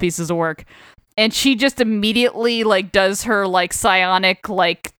like total pieces of work. And she just immediately like does her like psionic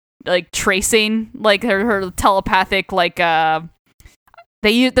like like tracing, like her telepathic, like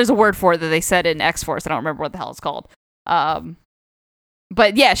there's a word for it that they said in X-Force. I don't remember what the hell it's called.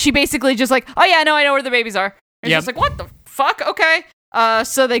 But yeah, she basically just like, oh yeah, no, I know where the babies are. And she's like, what the fuck? Okay.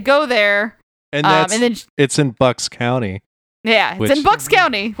 So they go there. And then it's in Bucks County. Yeah, it's in Bucks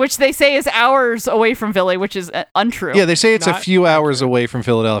County, which they say is hours away from Philly, which is untrue. Yeah, they say it's a few hours away from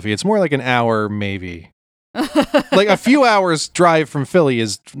Philadelphia. It's more like an hour, maybe. Like a few hours drive from Philly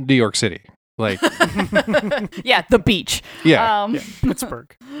is New York City. Like, yeah, the beach. Yeah,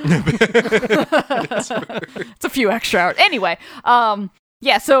 Pittsburgh. It's a few extra hours. Anyway,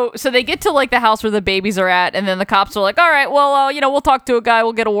 yeah, so they get to like the house where the babies are at, and then the cops are like, all right, well, we'll talk to a guy,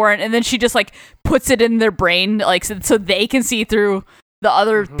 we'll get a warrant, and then she just like puts it in their brain, like so they can see through the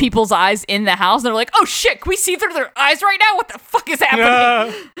other people's eyes in the house. And they're like, oh shit, can we see through their eyes right now? What the fuck is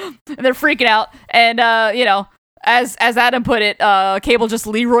happening? And they're freaking out, and as Adam put it, Cable just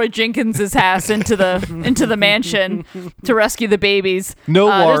Leroy Jenkins his ass into the mansion to rescue the babies. No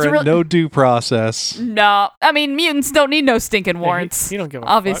warrant, no due process. No, I mean mutants don't need no stinking warrants. You don't give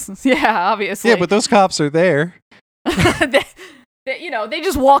a fuck. Yeah, obviously. Yeah, but those cops are there. They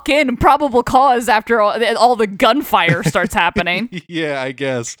just walk in and probable cause after all the gunfire starts happening. Yeah, I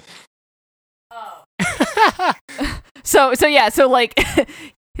guess. So like.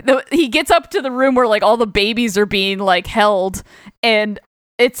 He gets up to the room where like all the babies are being like held, and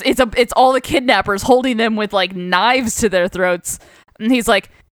it's all the kidnappers holding them with like knives to their throats, and he's like,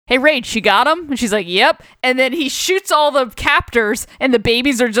 hey Rach, you got him? And she's like, yep. And then he shoots all the captors, and the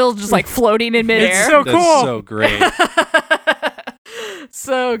babies are just like floating in midair. It's so cool. That's so great.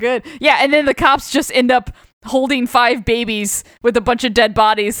 So good. Yeah, and then the cops just end up holding 5 babies with a bunch of dead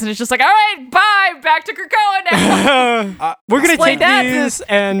bodies, and it's just like, all right, bye, back to Krakoa now. We're gonna take these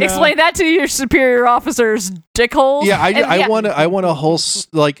and explain that to your superior officers, dickholes. Yeah, I want a whole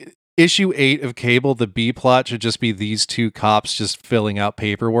like issue 8 of Cable. The B plot should just be these 2 cops just filling out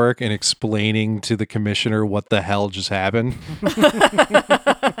paperwork and explaining to the commissioner what the hell just happened.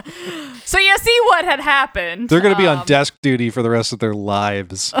 So you see what had happened. They're going to be on desk duty for the rest of their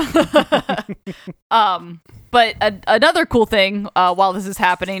lives. But another cool thing while this is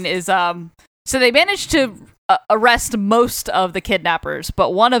happening is so they managed to arrest most of the kidnappers,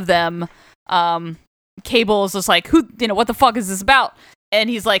 but one of them, Cable, is just like, what the fuck is this about? And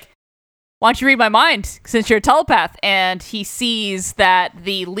he's like, why don't you read my mind since you're a telepath? And he sees that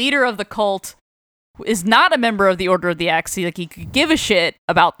the leader of the cult is not a member of the Order of the X. He could give a shit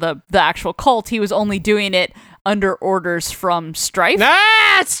about the actual cult. He was only doing it under orders from Strife.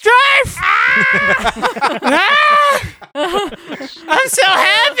 Strife! I'm so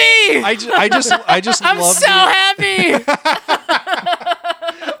happy! I just I'm love so happy!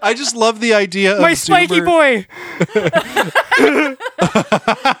 I just love the idea of my spiky boy.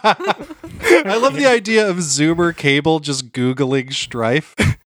 I love the idea of Zoomer Cable just Googling Strife.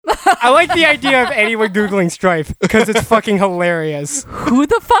 I like the idea of anyone Googling Strife because it's fucking hilarious. Who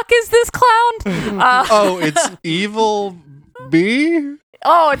the fuck is this clown? Oh, it's Evil B?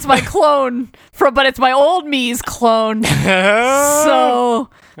 Oh, it's my clone but it's my old me's clone.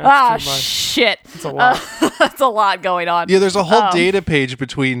 So, shit. That's a lot. That's a lot going on. Yeah, there's a whole data page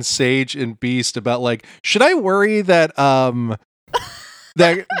between Sage and Beast about like, should I worry that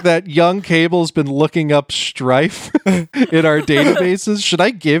that young Cable's been looking up Strife in our databases? Should I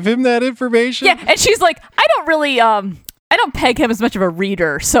give him that information? Yeah, and she's like, I don't peg him as much of a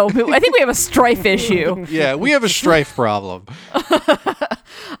reader, so I think we have a Strife issue. Yeah, we have a Strife problem.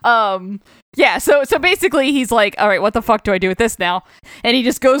 Yeah, so basically he's like, all right, what the fuck do I do with this now? And he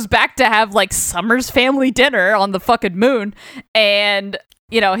just goes back to have like Summer's family dinner on the fucking moon, and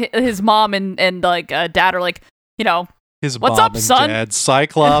his mom and like dad are like, his what's mom up, and son? Dad,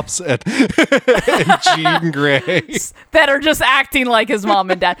 Cyclops and Jean Grey that are just acting like his mom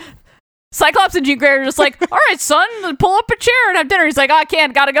and dad. Cyclops and Jean Grey are just like, all right, son, pull up a chair and have dinner. He's like, I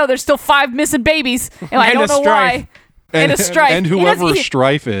can't, gotta go. There's still 5 missing babies, and I don't know why. And a Strife. And whoever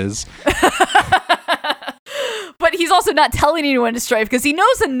Strife is. But he's also not telling anyone to Strife because he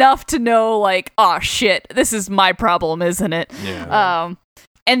knows enough to know, like, oh shit, this is my problem, isn't it? Yeah.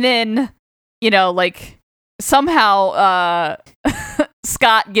 And then, like, somehow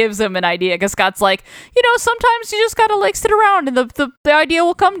Scott gives him an idea because Scott's like, sometimes you just gotta like sit around and the idea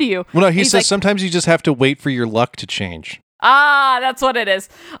will come to you. Well, no, he says like, sometimes you just have to wait for your luck to change. That's what it is.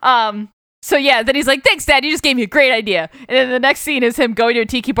 So yeah, then he's like, thanks, Dad, you just gave me a great idea. And then the next scene is him going to a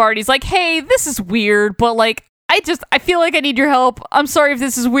tiki bar and he's like, hey, this is weird, but like, I feel like I need your help. I'm sorry if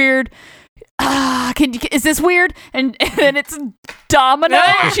this is weird. Is this weird? And then it's Domino.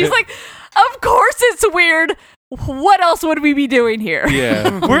 And she's like, of course it's weird. what else would we be doing here?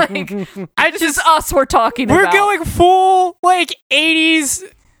 Yeah. It's just us we're talking about. We're going full, like, 80s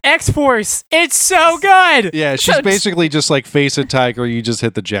X-Force. It's so good. Yeah, she's basically just like Face It Tiger. You just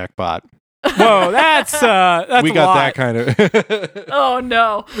hit the jackpot. Whoa, that's we a got lot. that kind of. Oh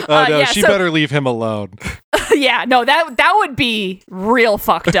no! Oh no, yeah, she better leave him alone. Yeah, no, that would be real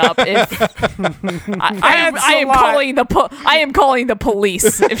fucked up. If I am calling the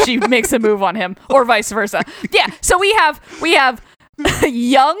police if she makes a move on him, or vice versa. Yeah, so we have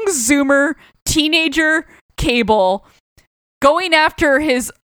young Zoomer teenager Cable going after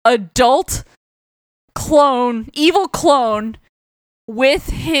his adult evil clone with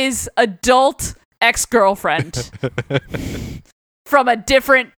his adult ex-girlfriend from a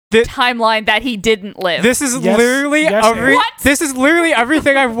different timeline that he didn't live. This is literally this is literally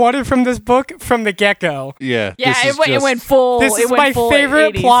everything I've wanted from this book from the get-go. Yeah. It went full. This is my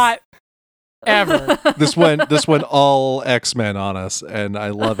favorite 80s. plot ever. This went all X-Men on us, and I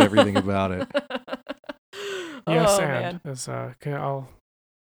love everything about it. Yes, Oh, and man.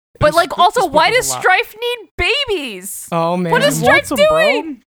 But like, also, why does Strife need babies? Oh man. What is He Strife wants 'em, bro.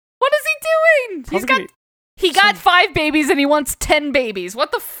 doing? What is he doing? He got 5 babies and he wants 10 babies.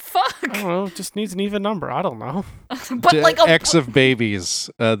 What the fuck? I don't know. Just needs an even number. I don't know. But like X of babies,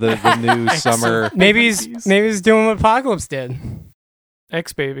 the new summer. Maybe he's doing what Apocalypse did.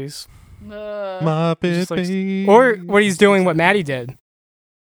 X babies. Muppet just like- babies. Or what he's doing what Maddie did.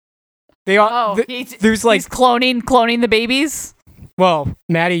 They all there's like he's cloning the babies. well,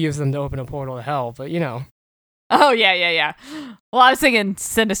 Maddie used them to open a portal to hell, but you know. Oh yeah. Well, I was thinking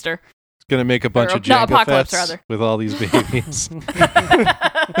Sinister. Gonna make a bunch of no, Apocalypse, Jango rather. with all these babies.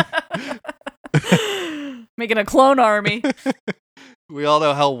 Making a clone army. We all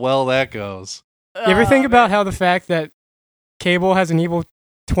know how well that goes. You ever think Oh, about man. how the fact that Cable has an evil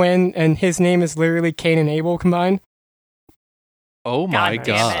twin and his name is literally Cain and Abel combined? Oh my God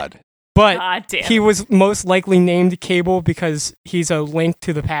damn it. god. But God damn he it. was most likely named Cable because he's a link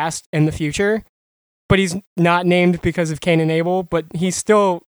to the past and the future. But he's not named because of Cain and Abel, but he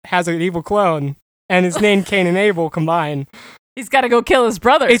still has an evil clone and is named Cain and Abel combined. He's got to go kill his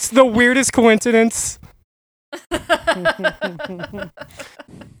brother. It's the weirdest coincidence.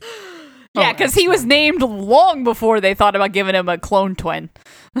 Yeah, because he was named long before they thought about giving him a clone twin.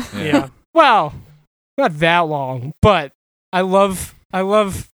 Yeah. Well, not that long, but I love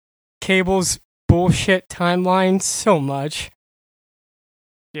Cable's bullshit timeline so much.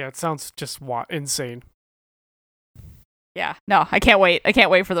 Yeah, it sounds just insane. Yeah, no, I can't wait. I can't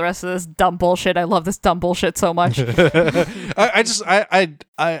wait for the rest of this dumb bullshit. I love this dumb bullshit so much.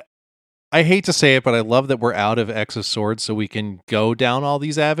 I hate to say it, but I love that we're out of X of Swords so we can go down all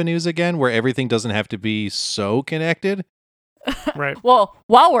these avenues again where everything doesn't have to be so connected. Right. Well,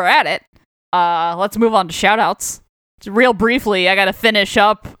 while we're at it, let's move on to shoutouts. Real briefly, I got to finish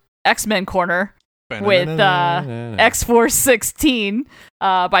up X-Men Corner with X-Force 16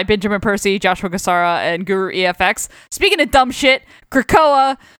 by Benjamin Percy, Joshua Cassara, and Guru EFX. Speaking of dumb shit,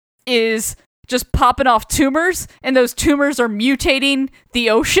 Krakoa is just popping off tumors, and those tumors are mutating the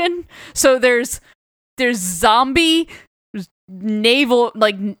ocean. So there's zombie naval,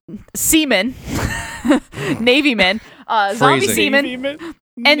 like, seamen, Navy men, zombie Phrasing. seamen,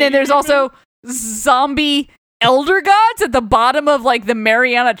 and then there's also zombie elder gods at the bottom of like the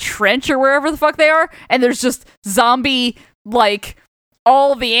Mariana Trench or wherever the fuck they are, and there's just zombie like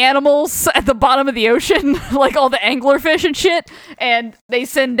all the animals at the bottom of the ocean, like all the anglerfish and shit, and they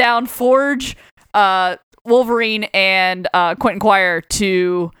send down Forge, Wolverine, and Quentin Quire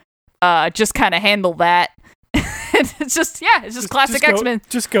to just kind of handle that. It's just classic X-Men.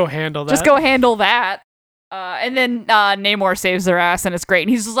 Just go handle that. Just go handle that. And then Namor saves their ass, and it's great. And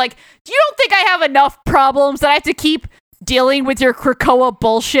he's just like, "You don't think I have enough problems that I have to keep dealing with your Krakoa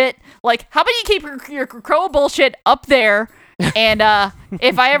bullshit? Like, how about you keep your Krakoa bullshit up there, and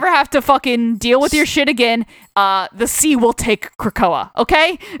if I ever have to fucking deal with your shit again, the sea will take Krakoa,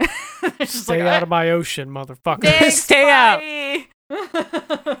 okay?" It's just Stay like, out of my ocean, motherfucker. Thanks, Stay out.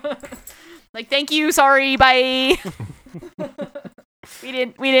 bye. Like, thank you, sorry, bye. We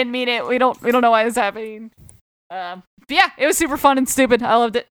didn't mean it. We don't know why this is happening. But yeah, it was super fun and stupid. I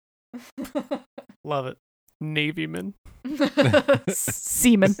loved it. Love it. Navyman.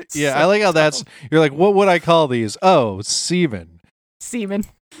 Seaman. Yeah, I like how that's. You're like, what would I call these? Oh, seamen. Seaman.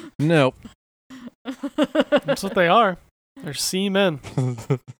 Nope. That's what they are. They're seamen.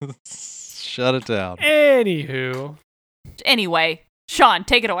 Shut it down. Anywho. Anyway, Sean,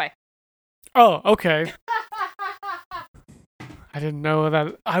 take it away. Oh, okay. I didn't know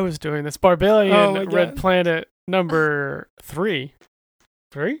that I was doing this. Barbarian Oh my Red God. Planet number 3.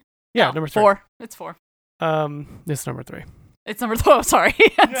 3? Yeah, No, number 3. 4. It's 4. It's number 3. It's number 3. Oh, sorry.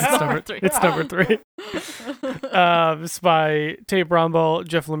 It's number 3. It's by Tate Brombal,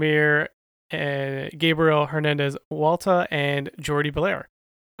 Jeff Lemire, and Gabriel Hernandez Walta, and Jordi Belair.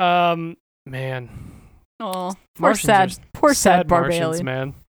 Man. Oh, Martians poor sad Martians, Barbalian.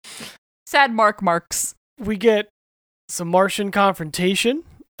 man. Sad Marks. We get some Martian confrontation.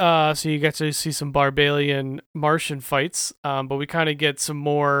 So you get to see some Barbalian Martian fights. But we kind of get some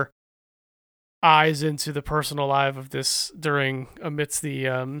more eyes into the personal life of this amidst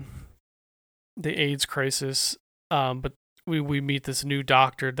the AIDS crisis. But we meet this new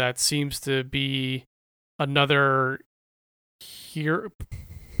doctor that seems to be another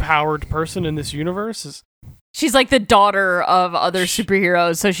powered person in this universe. She's like the daughter of other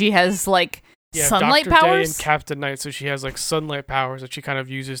superheroes, so she has like sunlight Dr. powers. Day and Captain Knight, so she has like sunlight powers that she kind of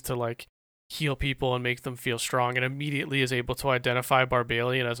uses to like heal people and make them feel strong, and immediately is able to identify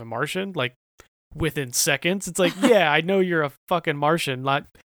Barbalian as a Martian like within seconds. It's like, yeah, I know you're a fucking Martian, not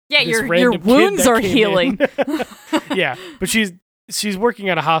your wounds are healing. Yeah, but she's working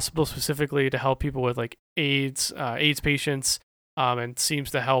at a hospital specifically to help people with like AIDS patients, and seems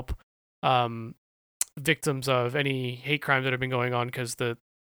to help victims of any hate crimes that have been going on, because I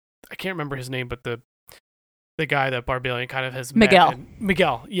can't remember his name, but the guy that Barbalian kind of has Miguel.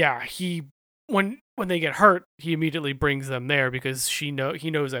 Miguel, yeah, he when they get hurt, he immediately brings them there because he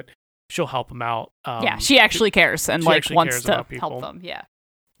knows that she'll help them out. She actually cares and like wants to people. help them. Yeah.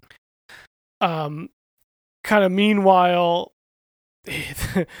 Kind of meanwhile,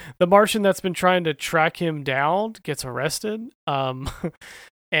 the Martian that's been trying to track him down gets arrested,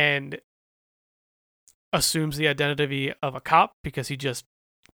 and assumes the identity of a cop because he just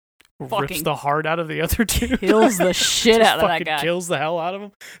rips the heart out of the other dude. Kills the shit out of that guy. Kills the hell out of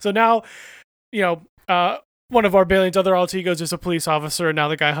him. So now, one of Barbalian's other alter egos is a police officer, and now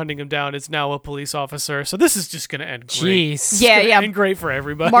the guy hunting him down is now a police officer. So this is just going to end great. Jeez. Yeah. End great for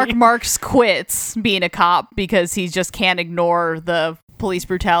everybody. Mark Marks quits being a cop because he just can't ignore the police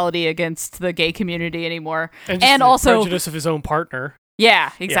brutality against the gay community anymore. And also prejudice of his own partner.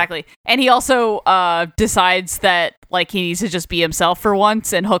 Yeah, exactly. Yeah. And he also decides that like he needs to just be himself for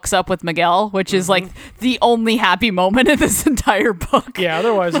once and hooks up with Miguel, which is like the only happy moment in this entire book. Yeah,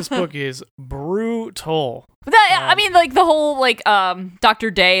 otherwise this book is brutal. I mean, like the whole like Dr.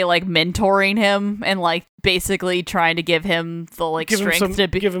 Day like mentoring him and like basically trying to give him the like strength to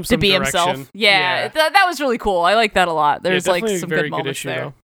be himself. Yeah. That was really cool. I like that a lot. There's like some good moments there.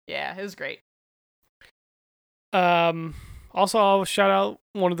 Though. Yeah, it was great. Also, I'll shout out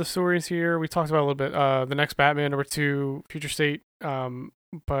one of the stories here. We talked about a little bit. The next Batman, number 2, Future State. But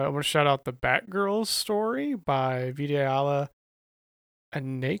I want to shout out the Batgirls story by Vidyayala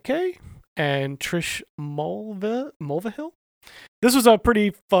Aneke and Trish Mulvihill. This was a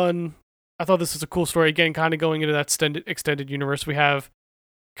pretty fun. I thought this was a cool story. Again, kind of going into that extended universe. We have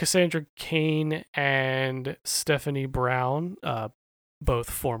Cassandra Cain and Stephanie Brown, both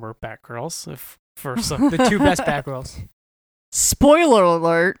former Batgirls. The two best Batgirls. Spoiler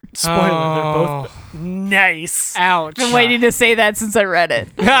alert. They're both nice. Ouch. I've been waiting to say that since I read it.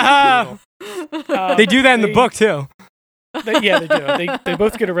 They do that in the book, too. They do. They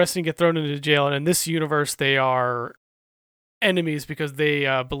both get arrested and get thrown into jail, and in this universe, they are enemies because they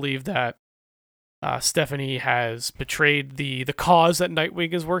believe that Stephanie has betrayed the cause that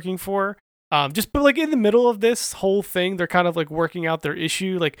Nightwing is working for. But like in the middle of this whole thing, they're kind of like working out their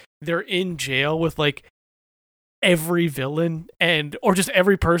issue. Like they're in jail with like every villain or just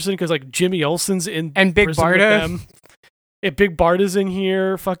every person, because like Jimmy Olsen's in and Big Barda. Big Barda's in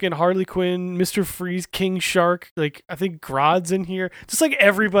here, fucking Harley Quinn, Mr. Freeze, King Shark, like I think Grodd's in here, just like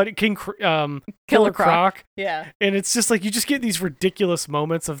everybody, Killer Croc. Yeah, and it's just like you just get these ridiculous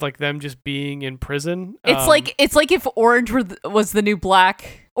moments of like them just being in prison. It's like if Orange was the new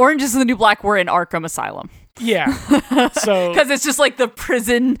Black. Orange is the New Black. We're in Arkham Asylum. Yeah, so because it's just like the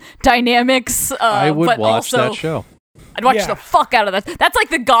prison dynamics. I would watch that show. I'd watch the fuck out of that. That's like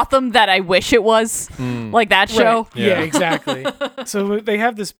the Gotham that I wish it was, like that show. Right. Yeah, exactly. So they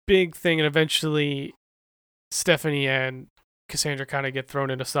have this big thing, and eventually Stephanie and Cassandra kind of get thrown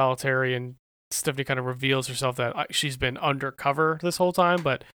into solitary, and Stephanie kind of reveals herself that she's been undercover this whole time,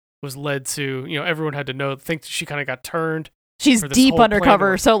 but was led to, everyone had to think that she kind of got turned. She's deep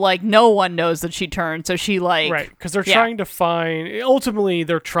undercover, so like no one knows that she turned. So she like right, because they're trying to find. Ultimately,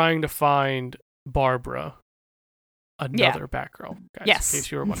 they're trying to find Barbara, another Batgirl. Guys, yes, in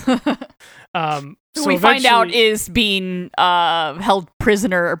case you were wondering. So we find out is being held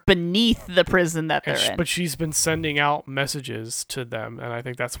prisoner beneath the prison that they're in. But she's been sending out messages to them, and I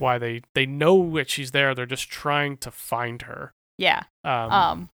think that's why they know that she's there. They're just trying to find her. Yeah.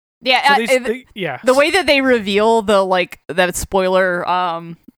 Yeah, So the way that they reveal that spoiler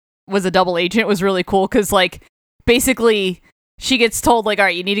was a double agent was really cool because basically she gets told all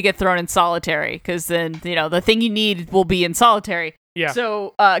right, you need to get thrown in solitary because then the thing you need will be in solitary. Yeah.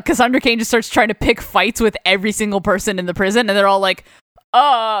 So Cassandra Cain just starts trying to pick fights with every single person in the prison, and they're all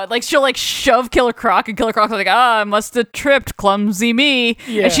she'll shove Killer Croc, and Killer Croc's I must have tripped, clumsy me.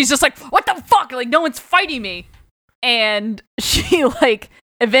 Yeah. And she's just what the fuck? No one's fighting me. And she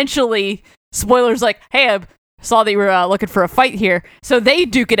eventually, spoilers, hey, I saw that you were looking for a fight here. So they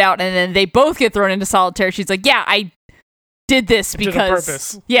duke it out, and then they both get thrown into solitary. She's yeah, I did this because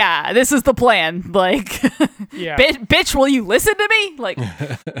purpose. Yeah, this is the plan. Yeah. bitch, will you listen to me?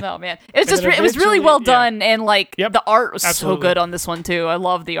 Oh man, it was really well done, and the art was so good on this one too. I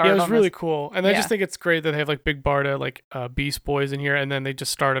love the art. Yeah, it was on really this. cool, and I just think it's great that they have Big Barda, Beast Boys in here, and then they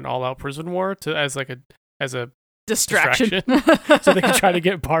just start an all-out prison war as a distraction. So they can try to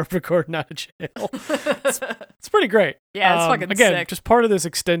get Barbara Gordon out of jail. It's pretty great. Yeah, it's fucking again, sick. just part of this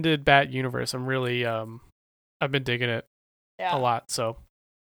extended Bat universe. I'm really I've been digging it a lot. So,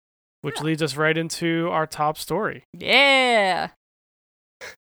 which leads us right into our top story. Yeah,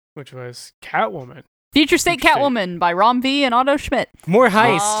 which was Catwoman. Future State Catwoman by Rom V and Otto Schmidt. More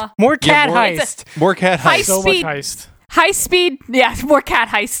heist. More cat heist. More cat heist. So much heist. High speed. Yeah, more cat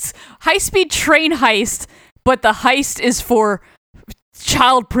heists. High speed train heist. But the heist is for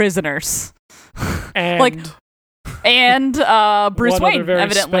child prisoners. And Bruce one Wayne, other very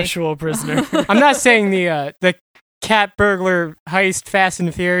evidently. special prisoner. I'm not saying the cat burglar heist Fast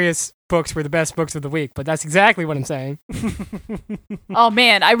and Furious books were the best books of the week, but that's exactly what I'm saying. Oh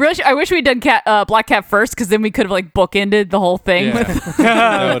man, I wish we'd done Black Cat first, because then we could have bookended the whole thing. Yeah.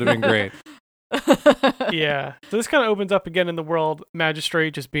 That would have been great. Yeah. So this kind of opens up again in the world,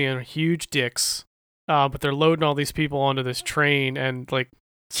 Magistrate just being huge dicks. But they're loading all these people onto this train, and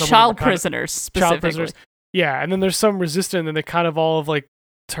child prisoners specifically. Child prisoners. Yeah, and then there's some resistance, and they kind of all have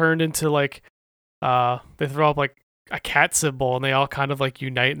turned into they throw up a cat symbol, and they all kind of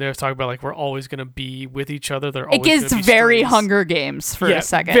unite, and they're talking about we're always gonna be with each other. It gets very Hunger Games for a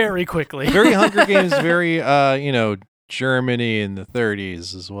second. Very quickly. Very Hunger Games, very Germany in the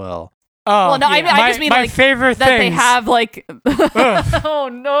 30s as well. Oh, well, no, yeah. I just mean my favorite that things. they have oh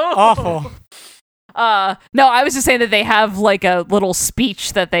no, awful. No, I was just saying that they have a little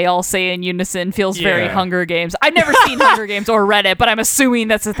speech that they all say in unison. Feels very Hunger Games. I've never seen Hunger Games or read it, but I'm assuming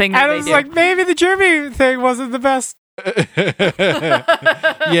that's the thing that I was they do. maybe the Germany thing wasn't the best.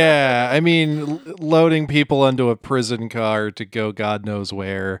 Yeah, I mean, loading people onto a prison car to go God knows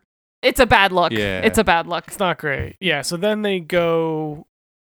where. It's a bad look. Yeah. It's a bad look. It's not great. Yeah, so then they go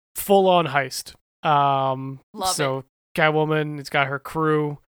full on heist. So Catwoman has got her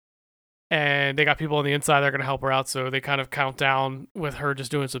crew, and they got people on the inside that are going to help her out, so they kind of count down with her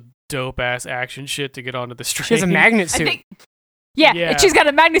just doing some dope-ass action shit to get onto the train. She has a magnet suit. Yeah, and she's got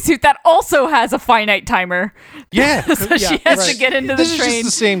a magnet suit that also has a finite timer. Yeah. So she has to get into the this train. This is just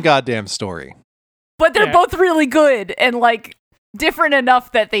the same goddamn story. But they're both really good, and different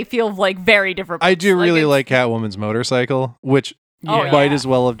enough that they feel very different. I do really like Catwoman's motorcycle, which might as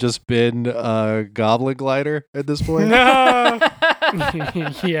well have just been a Goblin Glider at this point. No.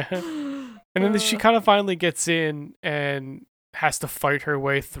 Yeah. And then she kind of finally gets in and has to fight her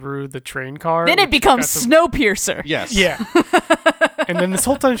way through the train car. Then it becomes Snowpiercer. Yes. Yeah. And then this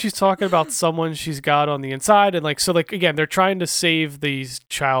whole time she's talking about someone she's got on the inside, and again, they're trying to save these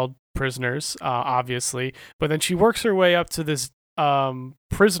child prisoners, obviously, but then she works her way up to this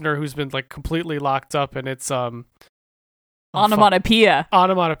prisoner who's been completely locked up, and it's Onomatopoeia,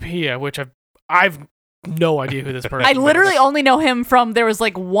 which I've no idea who this person is. I literally only know him from, there was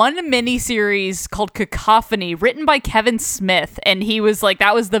one miniseries called Cacophony written by Kevin Smith, and he was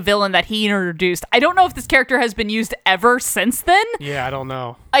that was the villain that he introduced. I don't know if this character has been used ever since then. Yeah, I don't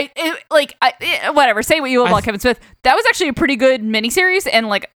know. Whatever, say what you will about Kevin Smith. That was actually a pretty good miniseries, and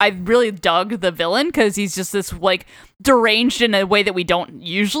I really dug the villain because he's just this deranged in a way that we don't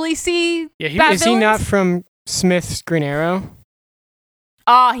usually see. Yeah, is he not from Smith's Green Arrow?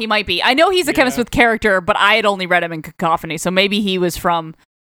 He might be. I know he's a Kevin Smith character, but I had only read him in Cacophony, so maybe he was from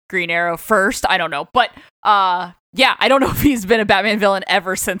Green Arrow first. I don't know. But, I don't know if he's been a Batman villain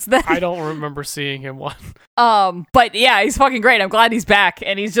ever since then. I don't remember seeing him one. But yeah, he's fucking great. I'm glad he's back,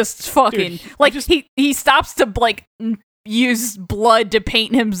 and he's just fucking, he stops to, use blood to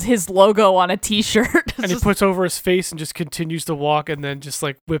paint his logo on a t-shirt. And he puts over his face and just continues to walk, and then just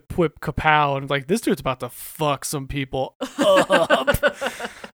whip kapow, and this dude's about to fuck some people up.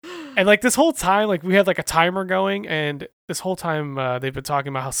 And this whole time, we had a timer going, and this whole time they've been talking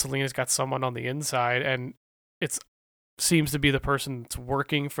about how Selina's got someone on the inside, and it's seems to be the person that's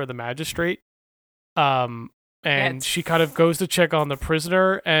working for the magistrate. And she kind of goes to check on the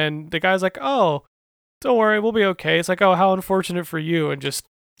prisoner, and the guy's like, "Oh, don't worry, we'll be okay." It's like, "Oh, how unfortunate for you," and just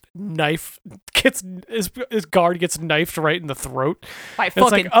his guard gets knifed right in the throat by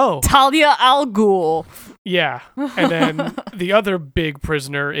fucking like, Talia al Ghul. Yeah, and then the other big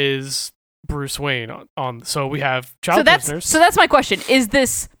prisoner is Bruce Wayne. So we have child prisoners. So that's my question: is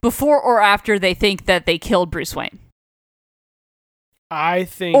this before or after they think that they killed Bruce Wayne? I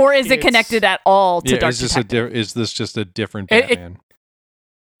think, or is it connected at all to Dark is Detective? Is this just a different Batman?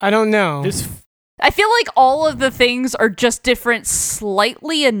 I don't know. I feel like all of the things are just different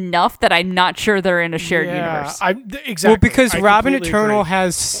slightly enough that I'm not sure they're in a shared universe. Exactly. Well, because Robin completely Eternal agree.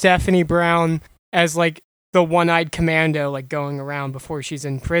 has Stephanie Brown as like the one-eyed commando, like going around before she's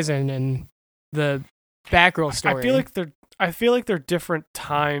in prison, and the Batgirl story. I feel like they're different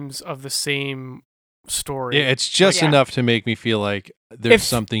times of the same story. Yeah, it's just enough to make me feel like there's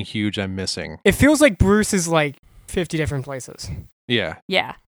something huge I'm missing. It feels like Bruce is like 50 different places. Yeah.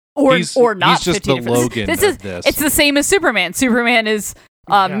 Yeah. Or not. He's just 50 the Logan of this. It's the same as Superman. Superman is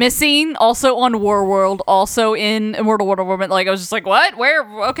missing, also on Warworld, also in Immortal Wonder Woman. Like, I was just like, what? Where?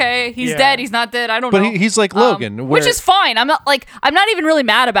 Okay, he's dead. He's not dead. I don't know. But he's like Logan, which is fine. I'm not even really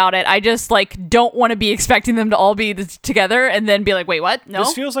mad about it. I just like don't want to be expecting them to all be together and then be like, wait, what? No.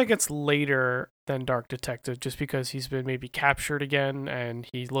 This feels like it's later than Dark Detective, just because he's been maybe captured again, and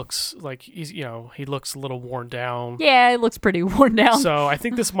he looks like he looks a little worn down. Yeah, it looks pretty worn down. So I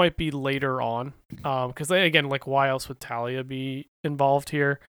think this might be later on, because again, like, why else would Talia be involved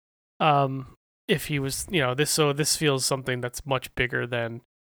here? If he was, this feels something that's much bigger than.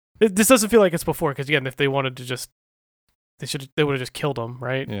 This doesn't feel like it's before, because again, if they wanted to just. They would have just killed him,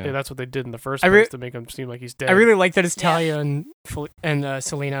 right? Yeah. That's what they did in the first place to make him seem like he's dead. I really like that it's Talia and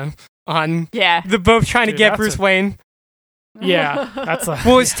Selena on the both trying to get Bruce Wayne. Yeah, that's a.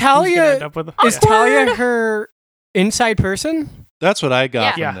 Well, is Talia her inside person? That's what I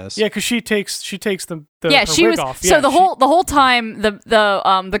got from this. Yeah, because she takes the she wig was off. So the whole time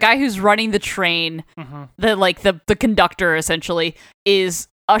the guy who's running the train, the conductor essentially is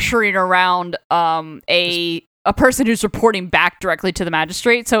ushering around a person who's reporting back directly to the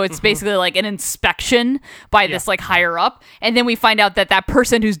magistrate. So it's basically like an inspection by this like higher up. And then we find out that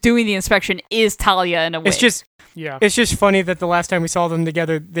person who's doing the inspection is Talia in a way. It's just funny that the last time we saw them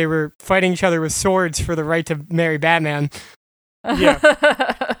together, they were fighting each other with swords for the right to marry Batman.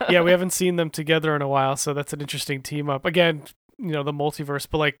 Yeah, we haven't seen them together in a while, so that's an interesting team up. Again, the multiverse,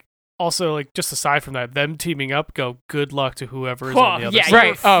 but like, also, like, just aside from that, them teaming up, good luck to whoever is on the other side.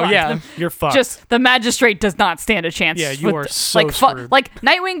 Right. Oh, yeah. You're fucked. Just, the magistrate does not stand a chance. Yeah, you are so screwed. Like,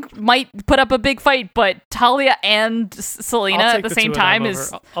 Nightwing might put up a big fight, but Talia and Selena at the same time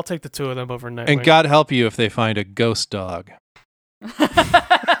is... I'll take the two of them over Nightwing. And God help you if they find a ghost dog.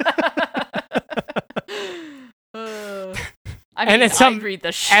 And it's some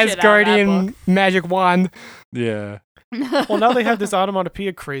Asgardian magic wand. Yeah. Well, now they have this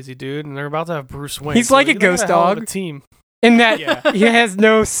onomatopoeia crazy dude, and they're about to have Bruce Wayne. He's like a ghost dog. Team. In that he has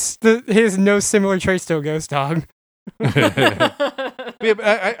no similar traits to a ghost dog.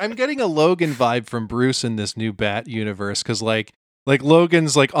 I'm getting a Logan vibe from Bruce in this new Bat universe, because like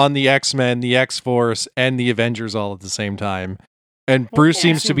Logan's like on the X-Men, the X-Force, and the Avengers all at the same time. And Bruce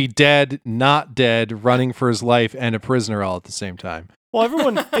seems to be dead, not dead, running for his life, and a prisoner all at the same time. Well,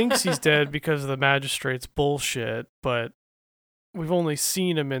 everyone thinks he's dead because of the magistrate's bullshit, but we've only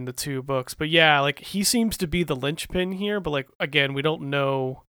seen him in the 2 books. But yeah, like, he seems to be the linchpin here, but like, again, we don't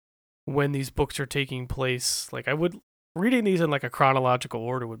know when these books are taking place. Like, reading these in like a chronological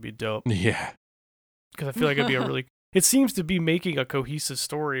order would be dope. Yeah. Because I feel like it'd be it seems to be making a cohesive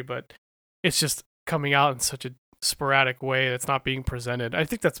story, but it's just coming out in such a sporadic way that's not being presented. I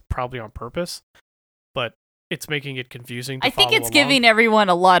think that's probably on purpose, but it's making it confusing to I think it's giving everyone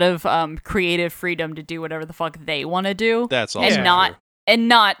a lot of creative freedom to do whatever the fuck they want to do. That's also true. And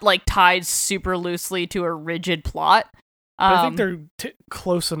not like tied super loosely to a rigid plot. But I think they're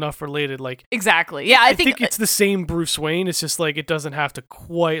close enough related. Like, exactly. Yeah, I think it's the same Bruce Wayne. It's just like it doesn't have to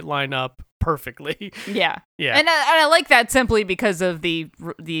quite line up perfectly. Yeah. Yeah. And I like that simply because of the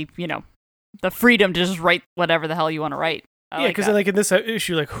freedom to just write whatever the hell you want to write. Because like in this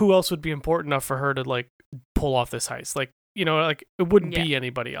issue, like, who else would be important enough for her to like pull off this heist? Like, like, it wouldn't be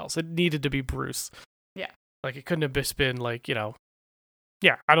anybody else. It needed to be Bruce. Yeah. Like, it couldn't have just been like, yeah,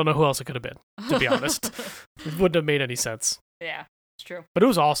 I don't know who else it could have been, to be honest. It wouldn't have made any sense. Yeah, it's true. But it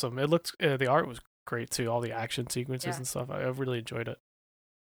was awesome. It looked, the art was great too. All the action sequences and stuff. I really enjoyed it.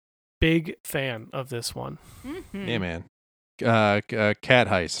 Big fan of this one. Mm-hmm. Yeah, man. Cat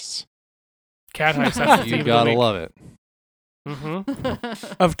heists. Cat heists. That's the you gotta love it.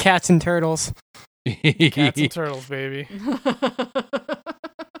 Mm-hmm. of cats and turtles. Cats and turtles, baby.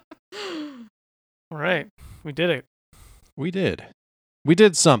 All right, we did it. We did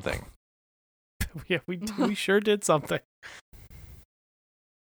something. Yeah, we sure did something.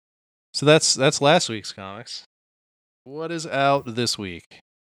 So that's last week's comics. What is out this week?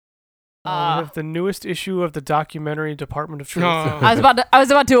 We have the newest issue of the documentary Department of Truth. I was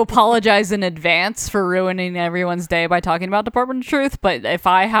about to apologize in advance for ruining everyone's day by talking about Department of Truth, but if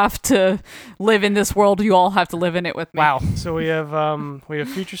I have to live in this world, you all have to live in it with me. Wow. So we have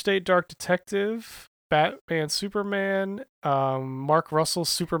Future State Dark Detective, Batman Superman, Mark Russell's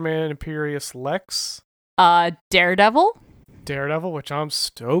Superman Imperious Lex, Daredevil, which I'm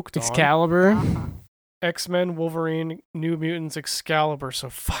stoked on. Excalibur. X-Men, Wolverine, New Mutants, Excalibur. So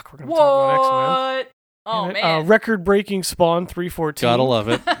fuck, we're gonna talk about X-Men. Oh man! Record-breaking Spawn 314. Gotta love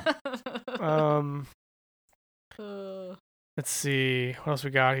it. Let's see what else we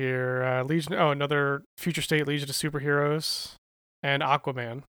got here. Legion. Oh, another Future State Legion of Superheroes, and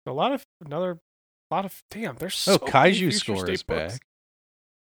Aquaman. A lot of. Damn, there's so many Kaiju Future Score State is books. back.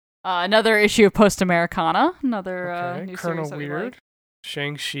 Another issue of Post Americana. Another new Colonel series that we Weird, like.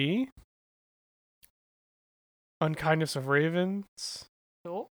 Shang-Chi, Unkindness of Ravens,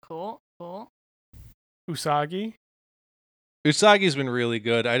 Cool. Usagi. Usagi's been really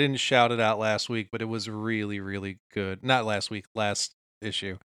good. I didn't shout it out last week, but it was really, really good. Not last week, last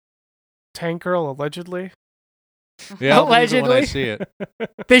issue. Tank Girl, allegedly. Yeah, I'll believe it when I Allegedly. see it.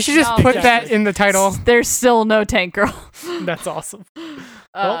 They should just No, put yeah. that in the title. There's still no Tank Girl. That's awesome.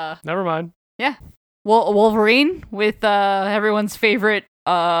 Well, never mind. Wolverine with everyone's favorite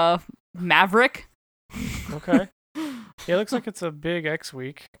Maverick. Okay. Yeah, it looks like it's a big X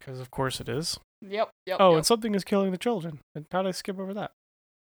week, because of course it is. Yep. And something is killing the children. And how did I skip over that?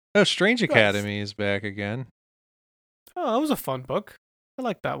 Oh, Strange Academy is back again. Oh, that was a fun book. I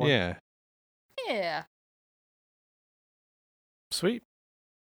like that one. Yeah. Yeah. Sweet.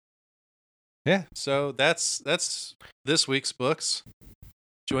 Yeah. So that's this week's books.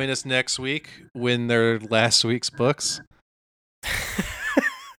 Join us next week when they're last week's books. God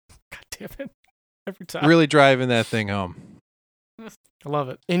damn it. Every time. Really driving that thing home. I love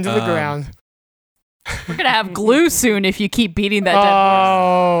it. Into the ground. We're gonna have glue soon if you keep beating that dead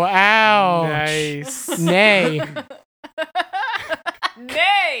Oh, ow. Nice. Nay.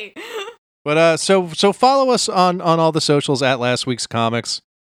 Nay. But so follow us on all the socials at Last Week's Comics,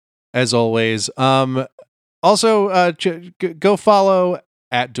 as always. Also, go follow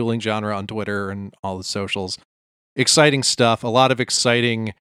at Dueling Genre on Twitter and all the socials. Exciting stuff. A lot of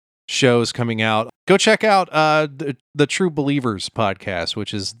exciting shows coming out. Go check out the True Believers podcast,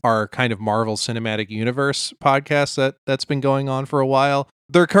 which is our kind of Marvel Cinematic Universe podcast that's been going on for a while.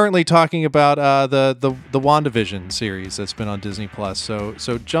 They're currently talking about the WandaVision series that's been on Disney Plus. So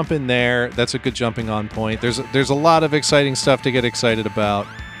jump in there. That's a good jumping on point. There's a lot of exciting stuff to get excited about.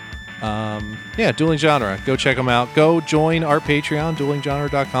 Dueling Genre. Go check them out. Go join our Patreon,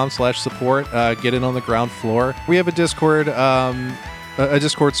 duelinggenre.com/support. Get in on the ground floor. We have a Discord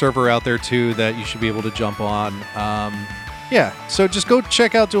server out there too that you should be able to jump on. So just go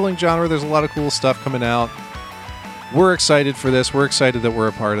check out Dueling Genre. There's a lot of cool stuff coming out. We're excited for this. We're excited that we're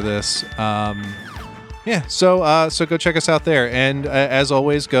a part of this. So go check us out there. And as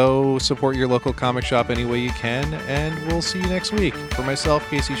always, go support your local comic shop any way you can. And we'll see you next week. For myself,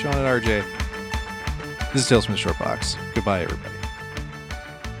 Casey, Sean, and RJ, this is Tales from the Short Box. Goodbye, everybody.